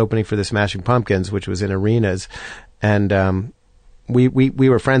did was opening for the Smashing Pumpkins, which was in arenas. And we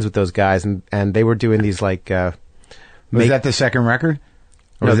were friends with those guys, and they were doing these was that the second record?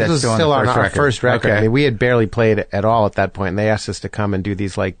 Or no, this was still on our first record. Okay. I mean, we had barely played at all at that point, and they asked us to come and do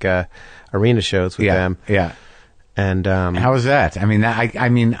these arena shows with them. Yeah. And how was that? I mean, I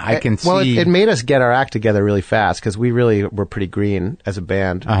can see. Well, it made us get our act together really fast because we really were pretty green as a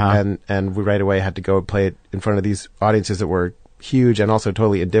band, and we right away had to go and play it in front of these audiences that were huge and also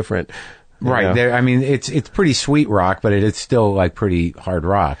totally indifferent. Right. know? There. I mean, it's pretty sweet rock, but it's still like pretty hard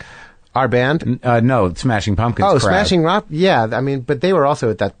rock. Our band? No, Smashing Pumpkins. Oh, crowd. Smashing Rock? Yeah, I mean, but they were also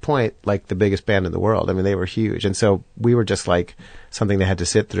at that point like the biggest band in the world. I mean, they were huge, and so we were just like something they had to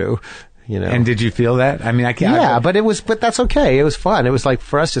sit through, you know. And did you feel that? I mean, I can't. Yeah, but that's okay. It was fun. It was like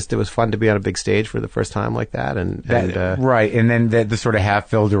for us, it was fun to be on a big stage for the first time like that, right. And then the sort of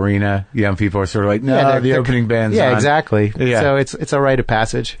half-filled arena, people are sort of like, no, yeah, the opening band's yeah, on. exactly. Yeah. So it's a rite of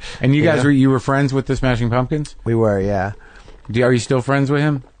passage. And you guys know? you were friends with the Smashing Pumpkins? We were, yeah. Are you still friends with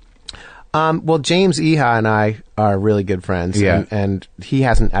him? Well, James Iha and I are really good friends. Yeah. And he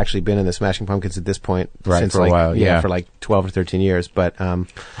hasn't actually been in the Smashing Pumpkins at this point. Right, since for a while, yeah. For like 12 or 13 years. But, Oh,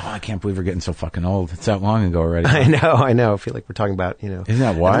 I can't believe we're getting so fucking old. It's that long ago already. I know. I feel like we're talking about, Isn't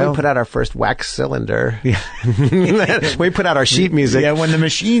that and wild? then we put out our first wax cylinder. Yeah. We put out our sheet music. Yeah, when the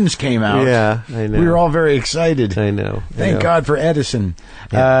machines came out. Yeah, I know. We were all very excited. I know. Thank God for Edison.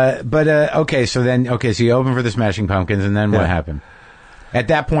 Yeah. Okay, so you opened for the Smashing Pumpkins, and then what Yeah. happened? At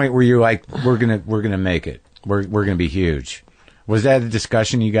that point, where you're like, we're gonna make it. We're gonna be huge. Was that a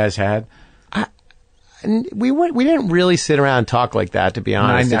discussion you guys had? We didn't really sit around and talk like that, to be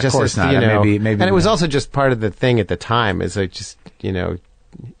honest. Of course not. Maybe and it was also just part of the thing at the time. Is like just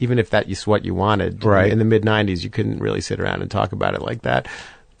even if that is what you wanted, right. In the mid '90s, you couldn't really sit around and talk about it like that.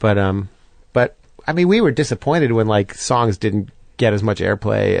 But I mean, we were disappointed when like songs didn't get as much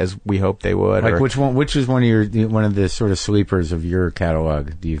airplay as we hoped they would. Like which is one of the sort of sleepers of your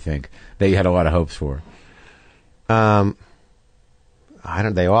catalog? Do you think that you had a lot of hopes for? They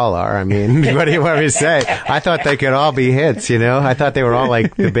all are. I mean, what do you want me to say? I thought they could all be hits, I thought they were all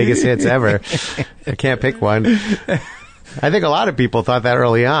like the biggest hits ever. I can't pick one. I think a lot of people thought that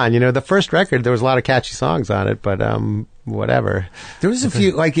early on. The first record, there was a lot of catchy songs on it, but whatever. There was a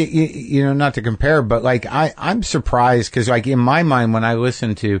few, like, not to compare, but like, I'm surprised because, like, in my mind, when I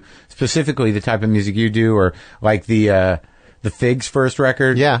listen to specifically the type of music you do, or like the Figs first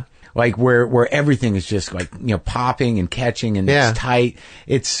record. Yeah. Like where everything is just like, popping and catching and Yeah. it's tight.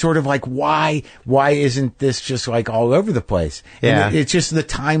 It's sort of like, why isn't this just like all over the place? Yeah. And it's just the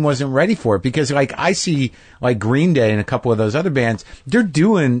time wasn't ready for it, because like I see like Green Day and a couple of those other bands, they're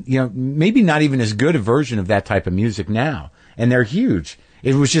doing, maybe not even as good a version of that type of music now. And they're huge.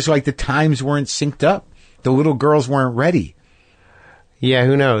 It was just like the times weren't synced up. The little girls weren't ready. Yeah,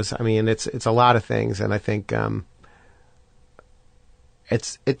 who knows? I mean, it's a lot of things, and I think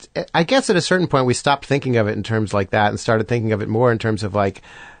I guess at a certain point we stopped thinking of it in terms like that and started thinking of it more in terms of like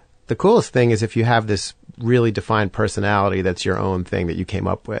the coolest thing is if you have this really defined personality that's your own thing that you came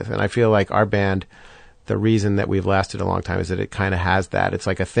up with. And I feel like our band, the reason that we've lasted a long time is that it kind of has that. It's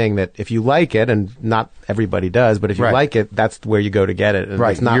like a thing that if you like it, and not everybody does, but if you Right. like it, that's where you go to get it. And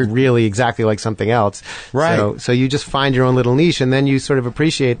Right. it's not really exactly like something else. Right. So you just find your own little niche, and then you sort of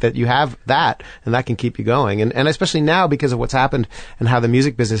appreciate that you have that, and that can keep you going. And especially now because of what's happened and how the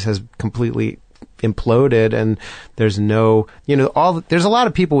music business has completely imploded, and there's no, there's a lot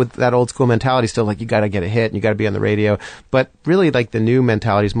of people with that old school mentality still, like you got to get a hit and you got to be on the radio, but really like the new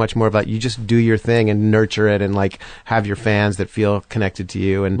mentality is much more about you just do your thing and nurture it and like have your fans that feel connected to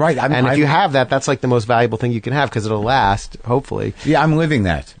you, and Right, if you have that, that's like the most valuable thing you can have because it'll last, hopefully. Yeah, I'm living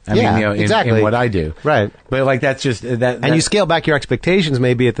that. I Yeah, mean, exactly. in what I do. Right. But like that's just that. And you scale back your expectations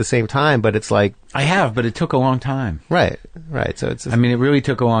maybe at the same time, but it's like, I have, but it took a long time. right. So it's I mean, it really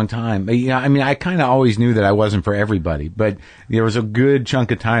took a long time. But, I mean, I kind of always knew that I wasn't for everybody, but there was a good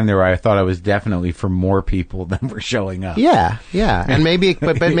chunk of time there where I thought I was definitely for more people than were showing up. yeah. And maybe,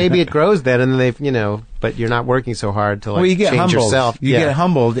 but maybe it grows then, and they've, but you're not working so hard to like Well, you get change humbled. yourself. You get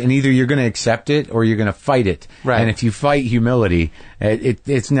humbled, and either you're going to accept it or you're going to fight it. Right. And if you fight humility,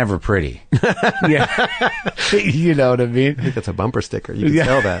 it's never pretty. Yeah. You know what I mean? I think that's a bumper sticker. You can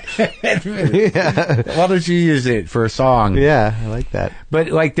sell that. Why don't you use it for a song? Yeah, I like that. But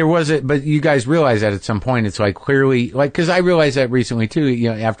like but you guys realize that at some point it's like clearly, like, because I realized that recently too,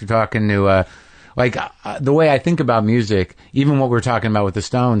 after talking to, the way I think about music, even what we're talking about with the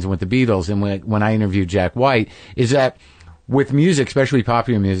Stones and with the Beatles, and when I interviewed Jack White, is that with music, especially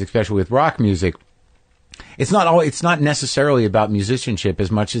popular music, especially with rock music, it's not necessarily about musicianship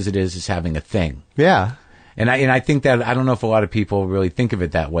as much as it is having a thing. Yeah. And I think that, I don't know if a lot of people really think of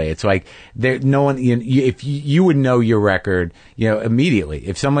it that way. It's like no one, if you would know your record, immediately.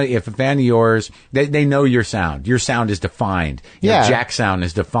 If a fan of yours, they know your sound. Your sound is defined. Yeah. Jack's sound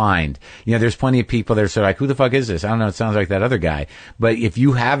is defined. There's plenty of people that are sort of like, who the fuck is this? I don't know. It sounds like that other guy. But if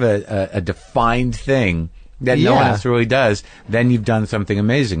you have a defined thing, that no one Yeah. else really does, then you've done something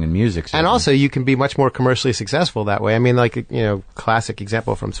amazing in music. And certainly. also, you can be much more commercially successful that way. I mean, like, classic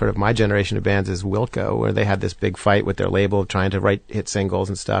example from sort of my generation of bands is Wilco, where they had this big fight with their label trying to write hit singles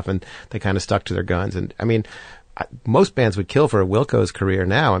and stuff, and they kind of stuck to their guns. And I mean, most bands would kill for Wilco's career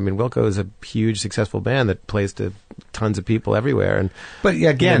now. I mean, Wilco is a huge, successful band that plays to tons of people everywhere. And But yeah,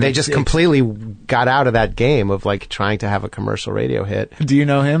 again, they just completely got out of that game of like trying to have a commercial radio hit. Do you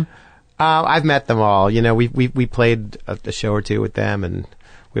know him? I've met them all. We played a show or two with them, and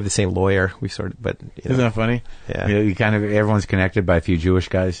we have the same lawyer. We sort of, but Isn't that funny? Yeah. You kind of everyone's connected by a few Jewish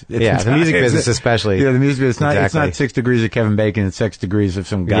guys. Yeah, the music business especially. Yeah, the music business. It's Exactly. not 6 degrees of Kevin Bacon. It's 6 degrees of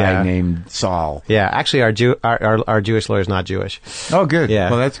some guy Yeah. named Saul. Yeah, actually, our Jewish lawyer's not Jewish. Oh, good.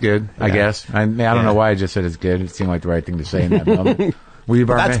 Yeah. Well, that's good. I Yeah. guess. I don't know why I just said it's good. It seemed like the right thing to say in that moment. Were you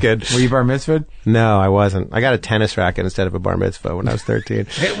bar That's good. Were you bar mitzvahed? No, I wasn't. I got a tennis racket instead of a bar mitzvah when I was 13.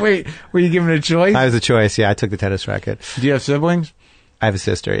 Hey, wait, were you given a choice? I was a choice. Yeah, I took the tennis racket. Do you have siblings? I have a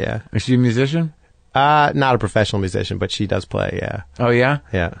sister. Yeah, Is she a musician? not a professional musician, but she does play. Yeah, Oh yeah.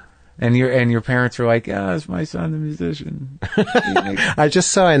 yeah. And your parents were like, "Ah, is my son a musician?" I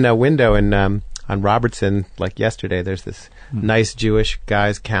just saw in a window in on Robertson like yesterday. There's this nice Jewish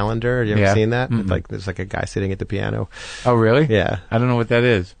guy's calendar. Have you ever Yeah. seen that? Mm-mm. Like there's like a guy sitting at the piano. Oh really? Yeah. I don't know what that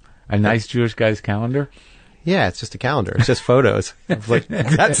is. A nice Jewish guy's calendar. Yeah, it's just a calendar. It's just photos. Of, like,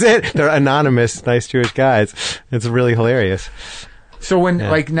 that's it. They're anonymous, nice Jewish guys. It's really hilarious. So when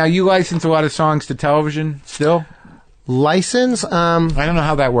Yeah. like now you license a lot of songs to television still? License? I don't know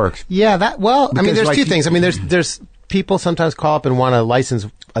how that works. Yeah, I mean, Because, there's like, two things. I mean, there's people sometimes call up and want to license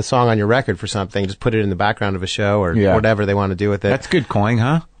a song on your record for something, just put it in the background of a show or Yeah. whatever they want to do with it. That's good coin,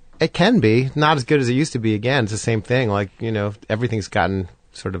 huh? It can be. Not as good as it used to be. Again, it's the same thing. Like, everything's gotten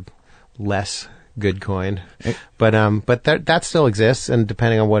sort of less good coin. But that still exists, and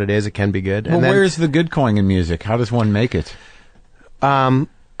depending on what it is, it can be good. Well, And then, where's the good coin in music? How does one make it?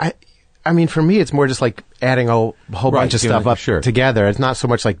 I mean, for me, it's more just like adding a whole Right, bunch of doing stuff it, up sure. together. It's not so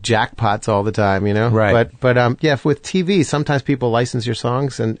much like jackpots all the time, Right. But yeah, with TV, sometimes people license your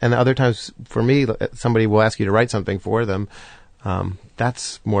songs, and other times, for me, somebody will ask you to write something for them.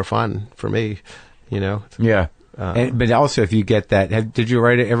 That's more fun for me, Yeah. But also, if you get that, did you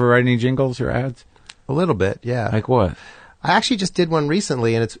ever write any jingles or ads? A little bit, yeah. Like what? I actually just did one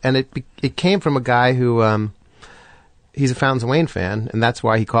recently, and it came from a guy who he's a Fountains of Wayne fan, and that's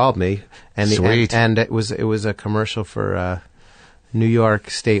why he called me. And Sweet. and it was a commercial for New York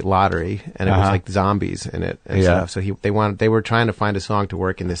State Lottery, and it was like zombies in it and Yeah. stuff. So they were trying to find a song to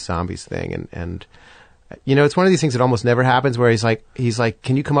work in this zombies thing, and it's one of these things that almost never happens, where he's like,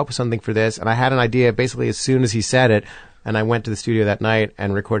 can you come up with something for this? And I had an idea basically as soon as he said it. And I went to the studio that night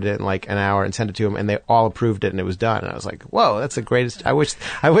and recorded it in like an hour and sent it to him, and they all approved it, and it was done. And I was like, "Whoa, that's the greatest!" I wish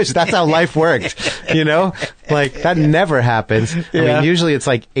that's how life worked. Like that never happens. I Yeah. mean, usually it's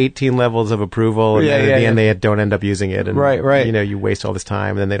like 18 levels of approval, and Yeah, then yeah, at the end yeah. they don't end up using it. And, Right. You waste all this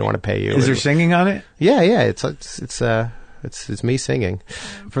time, and then they don't want to pay you. Is there singing on it Yeah. It's me singing.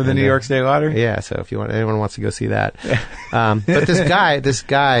 for the New York State Lottery? Yeah, so if anyone wants to go see that. But this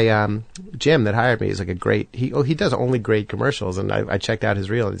guy, Jim, that hired me, is like a great. He does only great commercials, and I checked out his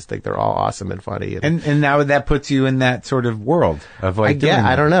reel, and it's like they're all awesome and funny. And now that puts you in that sort of world of like doing I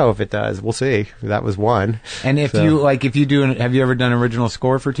that. don't know if it does. We'll see. That was one. And if So- you do, have you ever done original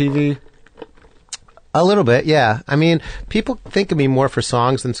score for TV? A little bit, yeah. I mean, people think of me more for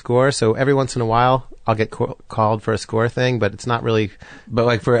songs than score, so every once in a while I'll get called for a score thing, but it's not really But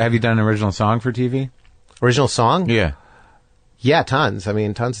like have you done an original song for TV? original song. Yeah. Yeah, tons. I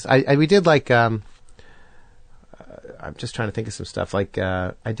mean, tons. We did like, I'm just trying to think of some stuff. Like,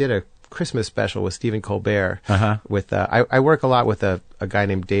 I did a Christmas special with Stephen Colbert. Uh-huh. With I work a lot with a guy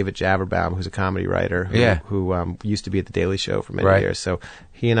named David Javerbaum, who's a comedy writer. Who used to be at the Daily Show for many Right. years. So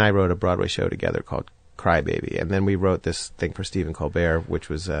he and I wrote a Broadway show together called Crybaby, and then we wrote this thing for Stephen Colbert, which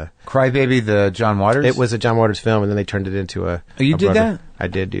was Crybaby, the John Waters? it was a John Waters film, and then they turned it into a. Oh, you a did Broadway- that? I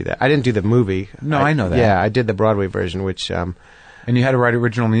did do that. I didn't do the movie. No, I know that. Yeah, I did the Broadway version, which. And you had to write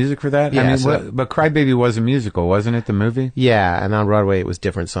original music for that? Yeah, I mean, so- but Crybaby was a musical, wasn't it, the movie? Yeah, and on Broadway it was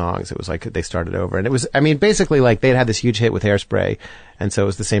different songs. It was like they started over, and it was, I mean, basically like they'd had this huge hit with Hairspray, and so it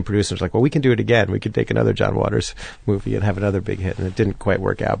was the same producers like, well, we can do it again. We could take another John Waters movie and have another big hit, and it didn't quite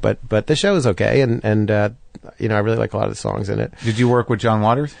work out. But the show is okay, and I really like a lot of the songs in it. Did you work with John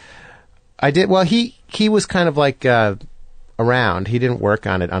Waters? I did. Well, he was kind of like around. He didn't work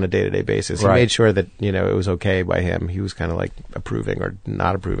on it on a day-to-day basis. He Right. made sure that it was okay by him. He was kind of like approving or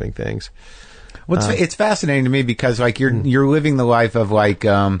not approving things. Well, it's fascinating to me because like you're living the life of like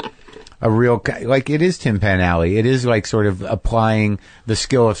real, like it is Tin Pan Alley. It is like sort of applying the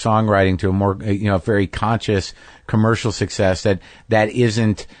skill of songwriting to a more, very conscious commercial success that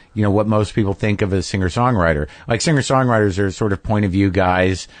isn't, what most people think of as singer-songwriter. Like singer-songwriters are sort of point of view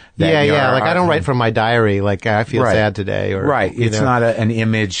guys. That, like I don't write from my diary. Like I feel sad today, or right. It's not an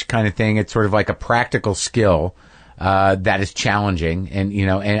image kind of thing. It's sort of like a practical skill that is challenging, and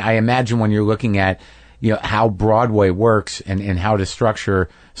I imagine when you're looking at how Broadway works and how to structure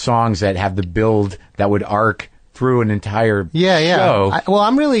songs that have the build that would arc through an entire show.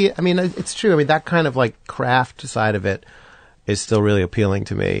 It's true. I mean, that kind of like craft side of it is still really appealing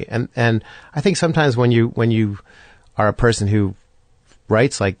to me. And I think sometimes when you are a person who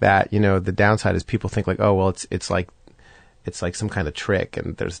writes like that, the downside is people think like, oh, well, it's like some kind of trick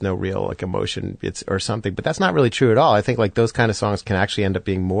and there's no real like emotion or something, but that's not really true at all. I think like those kind of songs can actually end up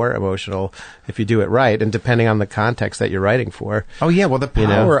being more emotional if you do it right, and depending on the context that you're writing for. Oh yeah, well the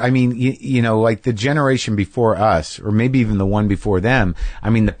power, I mean, like the generation before us, or maybe even the one before them, I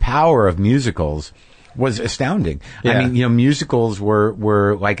mean the power of musicals was astounding. Yeah. I mean, musicals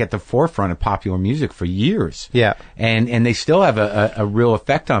were like at the forefront of popular music for years. Yeah. And they still have a real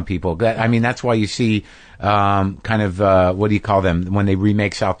effect on people. I mean, that's why you see, what do you call them when they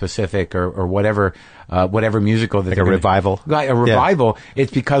remake South Pacific or whatever musical that like a revival. Like a revival. Yeah.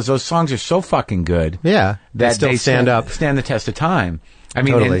 It's because those songs are so fucking good. Yeah. That they stand the test of time. I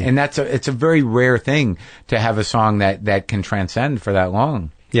mean, totally. and it's a very rare thing to have a song that can transcend for that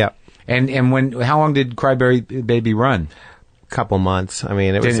long. Yeah. And how long did Crybaby Baby run? A couple months. I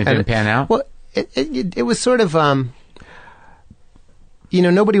mean, it didn't pan out. Well, it was sort of,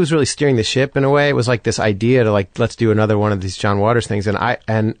 nobody was really steering the ship in a way. It was like this idea to like, let's do another one of these John Waters things. And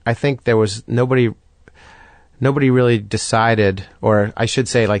I think there was nobody really decided, or I should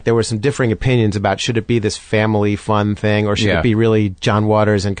say, like there were some differing opinions about should it be this family fun thing or should it be really John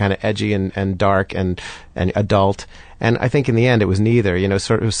Waters and kind of edgy and dark and adult. And I think in the end it was neither. It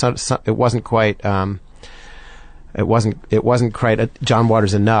wasn't quite. It wasn't quite John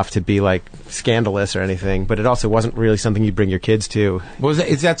Waters enough to be like scandalous or anything, but it also wasn't really something you bring your kids to.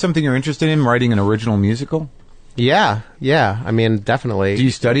 Is that something you're interested in, writing an original musical? Yeah. I mean, definitely. Do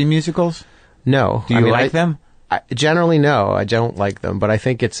you study musicals? No. Do you like them? Generally, no. I don't like them, but I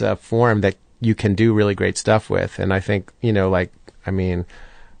think it's a form that you can do really great stuff with, and I think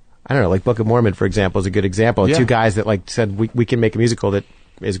I don't know, like Book of Mormon, for example, is a good example. Yeah. Two guys that like said we can make a musical that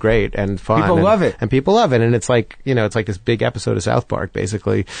is great and fun. People love it. And people love it. And it's like, it's like this big episode of South Park,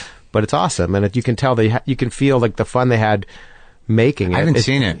 basically. But it's awesome. And you can tell you can feel like the fun they had making it. I haven't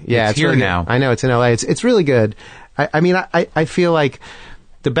seen it. Yeah, it's here really now. I know, it's in LA. It's really good. I feel like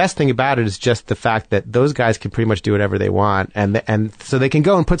the best thing about it is just the fact that those guys can pretty much do whatever they want, and so they can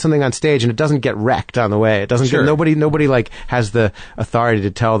go and put something on stage, and it doesn't get wrecked on the way. It doesn't get, nobody like has the authority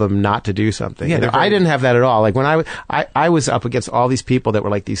to tell them not to do something. Yeah, I didn't have that at all. Like when I was up against all these people that were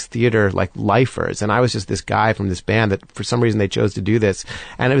like these theater like lifers, and I was just this guy from this band that for some reason they chose to do this,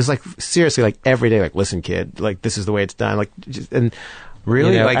 and it was like seriously like every day, like listen kid, like this is the way it's done, like and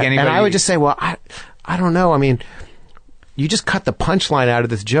really like anybody. And I would just say, well, I don't know. I mean, you just cut the punchline out of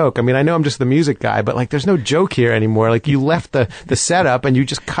this joke. I mean, I know I'm just the music guy, but like there's no joke here anymore. Like you left the setup and you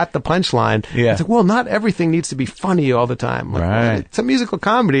just cut the punchline. Yeah. It's like, well, not everything needs to be funny all the time. Like, right. It's a musical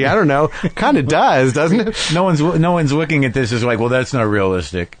comedy. I don't know. Kind of does, doesn't it? No one's looking at this as like, well, that's not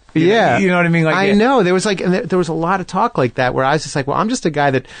realistic. You know what I mean? Like, I know. There was like, and there was a lot of talk like that where I was just like, well, I'm just a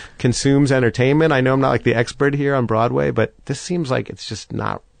guy that consumes entertainment. I know I'm not like the expert here on Broadway, but this seems like it's just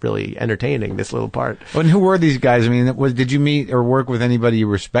not really entertaining, this little part. And who were these guys? I mean, did you meet or work with anybody you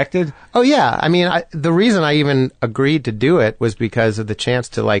respected? Oh yeah. I mean, the reason I even agreed to do it was because of the chance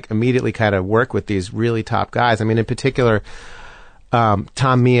to like immediately kind of work with these really top guys. I mean, in particular, Tom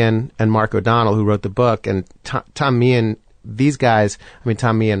Meehan and Mark O'Donnell, who wrote the book, and Tom Meehan, these guys, I mean,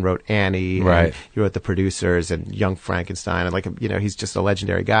 Tom Meehan wrote Annie, right. And he wrote The Producers and Young Frankenstein, and like, he's just a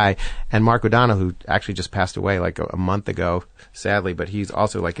legendary guy. And Mark O'Donnell, who actually just passed away like a month ago, sadly, but he's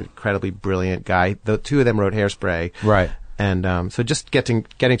also like an incredibly brilliant guy. The two of them wrote Hairspray. Right. And so just getting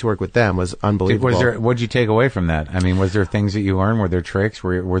to work with them was unbelievable. What did you take away from that? I mean, was there things that you learned? Were there tricks?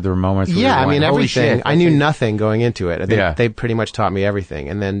 Were there moments where I mean, holy everything. shit, I knew nothing going into it. Yeah. They pretty much taught me everything.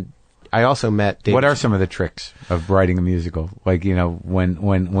 And then I also met Dave. What are some of the tricks of writing a musical? Like,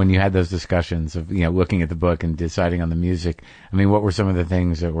 when you had those discussions of, looking at the book and deciding on the music, I mean, what were some of the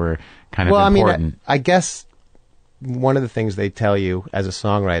things that were kind of important? I mean, I guess one of the things they tell you as a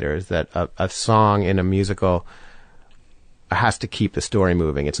songwriter is that a song in a musical, has to keep the story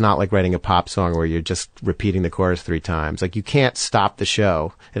moving. It's not like writing a pop song where you're just repeating the chorus 3 times. Like, you can't stop the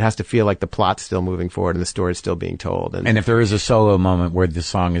show. It has to feel like the plot's still moving forward and the story's still being told. And if there is a solo moment where the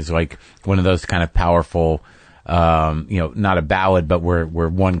song is like one of those kind of powerful, not a ballad, but where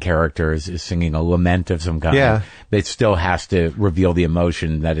one character is singing a lament of some kind, Yeah. it still has to reveal the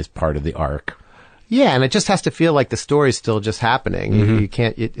emotion that is part of the arc. Yeah, and it just has to feel like the story's still just happening. You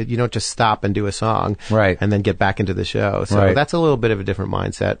can't, you don't just stop and do a song, Right. and then get back into the show. So Right. that's a little bit of a different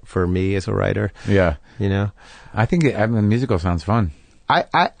mindset for me as a writer. Yeah. You know, I think musical sounds fun.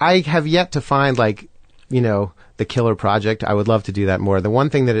 I have yet to find, like, the killer project. I would love to do that more. The one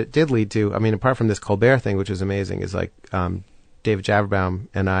thing that it did lead to, I mean, apart from this Colbert thing, which was amazing, is like David Javerbaum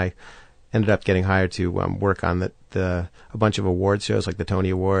and I ended up getting hired to work on a bunch of awards shows, like the Tony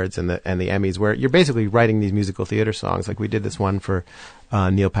Awards and the Emmys, where you're basically writing these musical theater songs. Like, we did this one for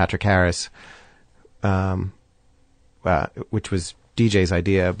Neil Patrick Harris, which was DJ's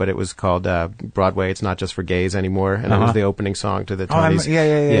idea, but it was called Broadway, It's Not Just for Gays Anymore, and it was the opening song to the Tonys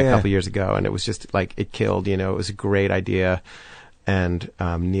a couple years ago, and it was just like, it killed. It was a great idea, and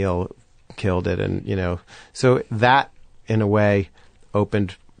Neil killed it, and so that in a way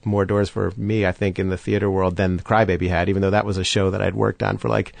opened more doors for me, I think, in the theater world than Crybaby had, even though that was a show that I'd worked on for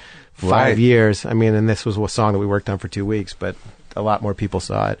like 5 years. I mean, and this was a song that we worked on for 2 weeks, but a lot more people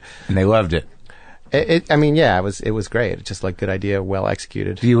saw it. And they loved it. It was great. It's just like, good idea, well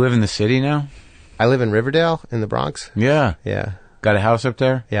executed. Do you live in the city now? I live in Riverdale in the Bronx. Yeah. Yeah. Got a house up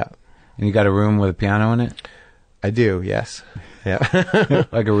there? Yeah. And you got a room with a piano in it? I do, yes. Yeah.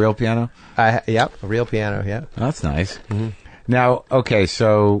 Like a real piano? Yep, a real piano, yeah. Oh, that's nice. Mm-hmm. Now, okay,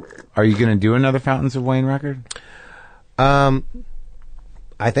 so are you going to do another Fountains of Wayne record?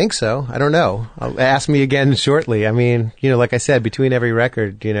 I think so. I don't know. Ask me again shortly. I mean, like I said, between every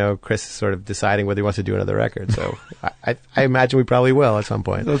record, Chris is sort of deciding whether he wants to do another record. So I imagine we probably will at some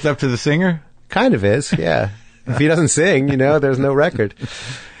point. So it's up to the singer? Kind of is, yeah. If he doesn't sing, there's no record.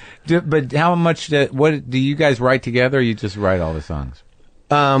 But how much, what do you guys write together, or you just write all the songs?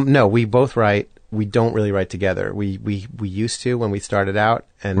 No, we both write. We don't really write together. We used to when we started out,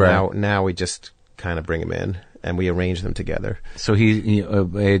 and now we just kind of bring them in and we arrange them together. So do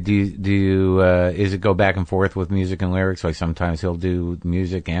you is it go back and forth with music and lyrics? Like, sometimes he'll do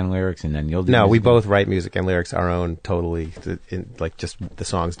music and lyrics, and then you'll do. No, music we both write music and lyrics our own, totally. Like, just the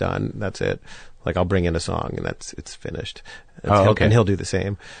song's done. That's it. Like, I'll bring in a song and it's finished. Okay. And he'll do the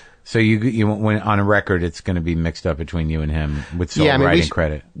same. So you when on a record, it's going to be mixed up between you and him with sole writing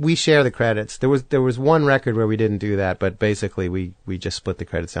credit. We share the credits. There was one record where we didn't do that, but basically we just split the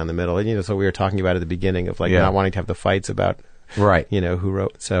credits down the middle. And so we were talking about at the beginning of like not wanting to have the fights about who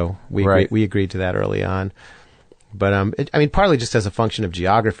wrote. So we agreed to that early on. But partly just as a function of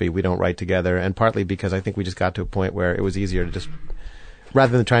geography, we don't write together, and partly because I think we just got to a point where it was easier to just,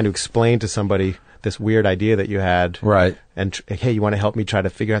 rather than trying to explain to somebody this weird idea that you had, right? And hey, you want to help me try to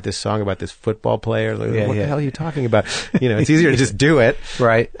figure out this song about this football player? Like, what the hell are you talking about? It's easier to just do it,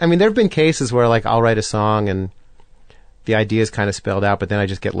 right? I mean, there have been cases where like I'll write a song and the idea is kind of spelled out, but then I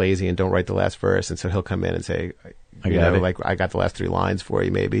just get lazy and don't write the last verse, and so he'll come in and say, I got the last 3 lines for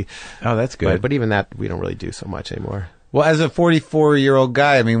you, maybe. Oh, that's good. But even that we don't really do so much anymore. Well, as a 44-year-old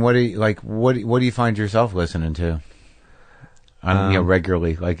guy, I mean, what do you find yourself listening to?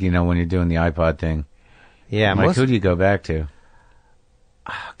 Regularly, like, when you're doing the iPod thing. Yeah. Like, who do you go back to?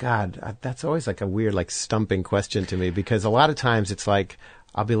 Oh, God, that's always like a weird, like, stumping question to me, because a lot of times it's like,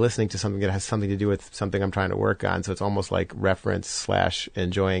 I'll be listening to something that has something to do with something I'm trying to work on, so it's almost like reference /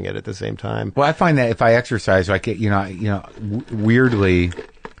 enjoying it at the same time. Well, I find that if I exercise, like, weirdly,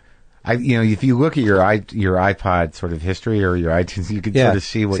 if you look at your iPod sort of history or your iTunes, you can sort of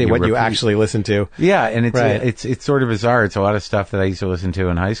see what you actually listen to. Yeah, and it's sort of bizarre. It's a lot of stuff that I used to listen to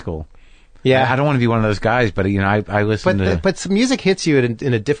in high school. Yeah, I don't want to be one of those guys, but I listen to. But some music hits you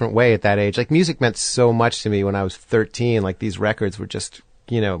in a different way at that age. Like, music meant so much to me when I was 13. Like, these records were just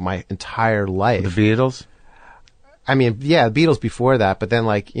my entire life. The Beatles. I mean, yeah, the Beatles before that, but then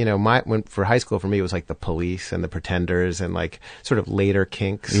like, for high school for me, it was like the Police and the Pretenders and like sort of later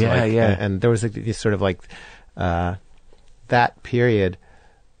Kinks. Yeah, yeah. And there was like this sort of like, that period.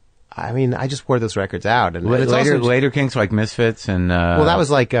 I mean, I just wore those records out. And later Kinks, like Misfits and, well, that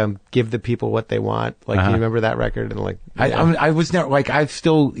was like, Give the People What They Want. Like, do you remember that record? And like, I was never, like, I've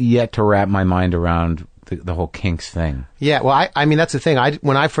still yet to wrap my mind around the whole Kinks thing. Yeah. Well, I mean, that's the thing.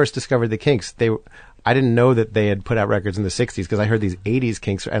 When I first discovered the Kinks, I didn't know that they had put out records in the 60s, because I heard these 80s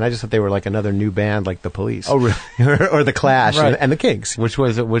Kinks, and I just thought they were like another new band like the Police. Oh, really? or the Clash, right. and the Kinks. Which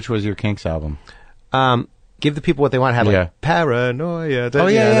was your Kinks album? Give the People What They Want had like Paranoia.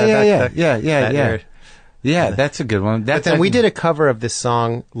 Yeah. Yeah, that's a good one. But then we did a cover of this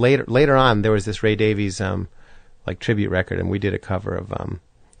song later on. There was this Ray Davies like tribute record, and we did a cover of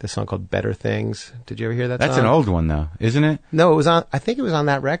this song called "Better Things." Did you ever hear that? That's song? an old one, though, isn't it? No, it was on. I think it was on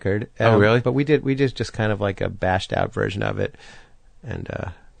that record. Oh, really? But we did just kind of like a bashed out version of it, and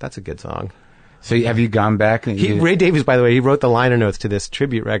that's a good song. So have you gone back? And Ray Davies, by the way, he wrote the liner notes to this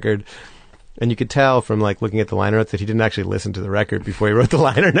tribute record. And you could tell from like looking at the liner notes that he didn't actually listen to the record before he wrote the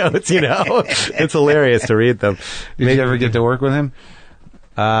liner notes. It's hilarious to read them. Did you ever get to work with him?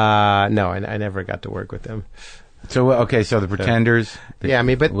 No, I never got to work with him. So okay, so the Pretenders. Yeah, I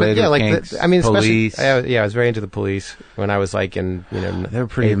mean, but yeah, like Kinks, especially, Police. I was very into the Police when I was like in they were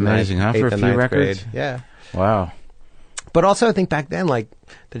pretty amazing, huh? For a few records. Grade. Yeah. Wow. But also, I think back then, like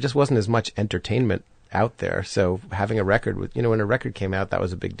there just wasn't as much entertainment out there. So having a record with, when a record came out, that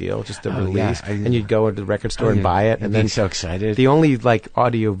was a big deal, just a release. Yeah. And you'd go into the record store and buy it. And then so excited. The only like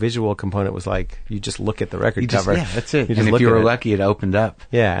audio visual component was like, you just look at the record cover. Yeah, that's it. You And if you were lucky, it opened up.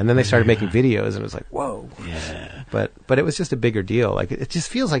 Yeah. And then they started making videos and it was like, whoa. Yeah. But it was just a bigger deal. Like it just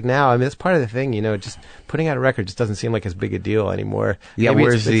feels like now, I mean, it's part of the thing, just putting out a record just doesn't seem like as big a deal anymore. Yeah. Maybe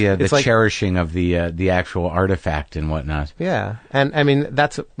Where's the like, cherishing of the actual artifact and whatnot? Yeah. And I mean,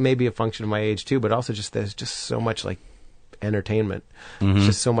 that's maybe a function of my age too, but also just there's just so much like entertainment. There's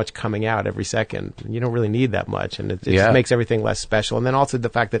just so much coming out every second. You don't really need that much, and it just makes everything less special. And then also the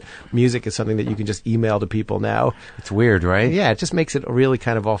fact that music is something that you can just email to people now. It's weird, right? Yeah, it just makes it really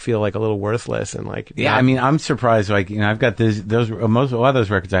kind of all feel like a little worthless and like. Yeah, I mean, I'm surprised. Like, I've got a lot of those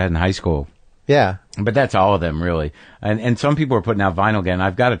records I had in high school. Yeah. But that's all of them, really. And some people are putting out vinyl again.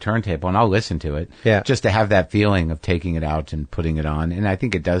 I've got a turntable, and I'll listen to it. Yeah. Just to have that feeling of taking it out and putting it on. And I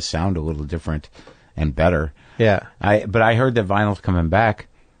think it does sound a little different and better. Yeah. But I heard that vinyl's coming back.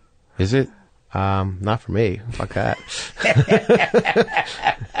 Is it? Not for me. Fuck that.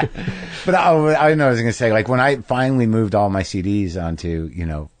 But I know I was going to say, like, when I finally moved all my CDs onto,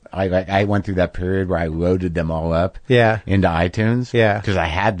 I went through that period where I loaded them all up into iTunes. Yeah. Because I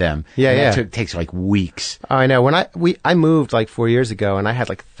had them. Yeah, and yeah. It takes like weeks. Oh, I know. When I moved like 4 years ago, and I had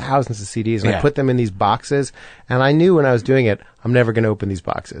like thousands of CDs, and I put them in these boxes, and I knew when I was doing it, I'm never going to open these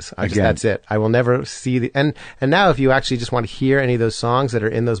boxes. That's it. I will never see and now if you actually just want to hear any of those songs that are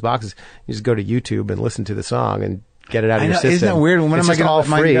in those boxes, you just go to YouTube and listen to the song and get it out of your system. Isn't that weird? When it's am I just gonna all let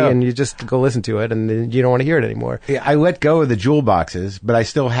mine free, go? and you just go listen to it, and then you don't want to hear it anymore. Yeah, I let go of the jewel boxes, but I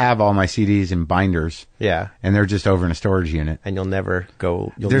still have all my CDs in binders. Yeah. And they're just over in a storage unit. And you'll never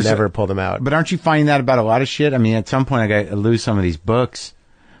pull them out. But aren't you finding that about a lot of shit? I mean, at some point I lose some of these books,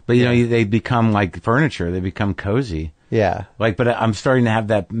 but they become like furniture. They become cozy. Yeah. Like, but I'm starting to have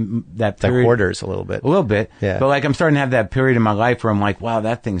that like period. hoarders a little bit. A little bit. Yeah. But like, I'm starting to have that period in my life where I'm like, wow,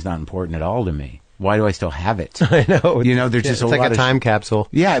 that thing's not important at all to me. Why do I still have it? I know. There's just it's like a time capsule.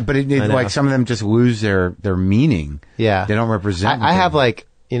 Yeah, but like some of them just lose their meaning. Yeah. They don't represent. I have like,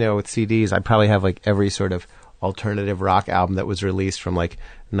 with CDs, I probably have like every sort of alternative rock album that was released from like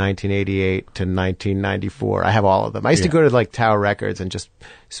 1988 to 1994. I have all of them. I used to go to like Tower Records and just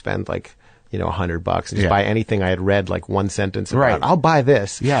spend like, $100 and just buy anything I had read like one sentence about. Right. I'll buy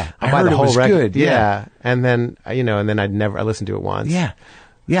this. Yeah. I'll buy the whole record. Good. Yeah. And then, and then I listened to it once. Yeah.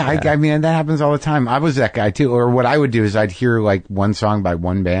 Yeah, I mean, that happens all the time. I was that guy too. Or what I would do is I'd hear like one song by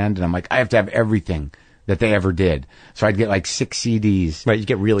one band and I'm like, I have to have everything that they ever did. So I'd get like 6 CDs. Right, you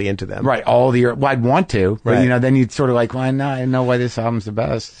get really into them. Right, all the year. Well, I'd want to, but right. Then you'd sort of like, well, I know why this album's the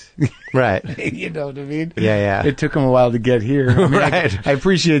best. Right. You know what I mean? Yeah, yeah. It took them a while to get here. I mean, right. I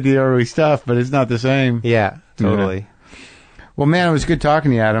appreciate the early stuff, but it's not the same. Yeah, totally. Well, man, it was good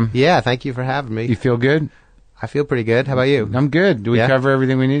talking to you, Adam. Yeah, thank you for having me. You feel good? I feel pretty good. How about you? I'm good. Do we cover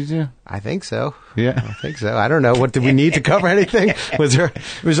everything we needed to? I think so. Yeah. I think so. I don't know. What did we need to cover anything? Was there?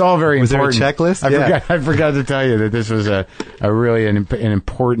 It was all very important. Was there a checklist? I forgot to tell you that this was a really an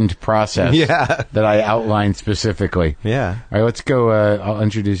important process that I outlined specifically. Yeah. All right, let's go. I'll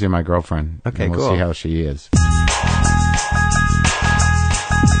introduce you to my girlfriend. Okay, and we'll cool. see how she is.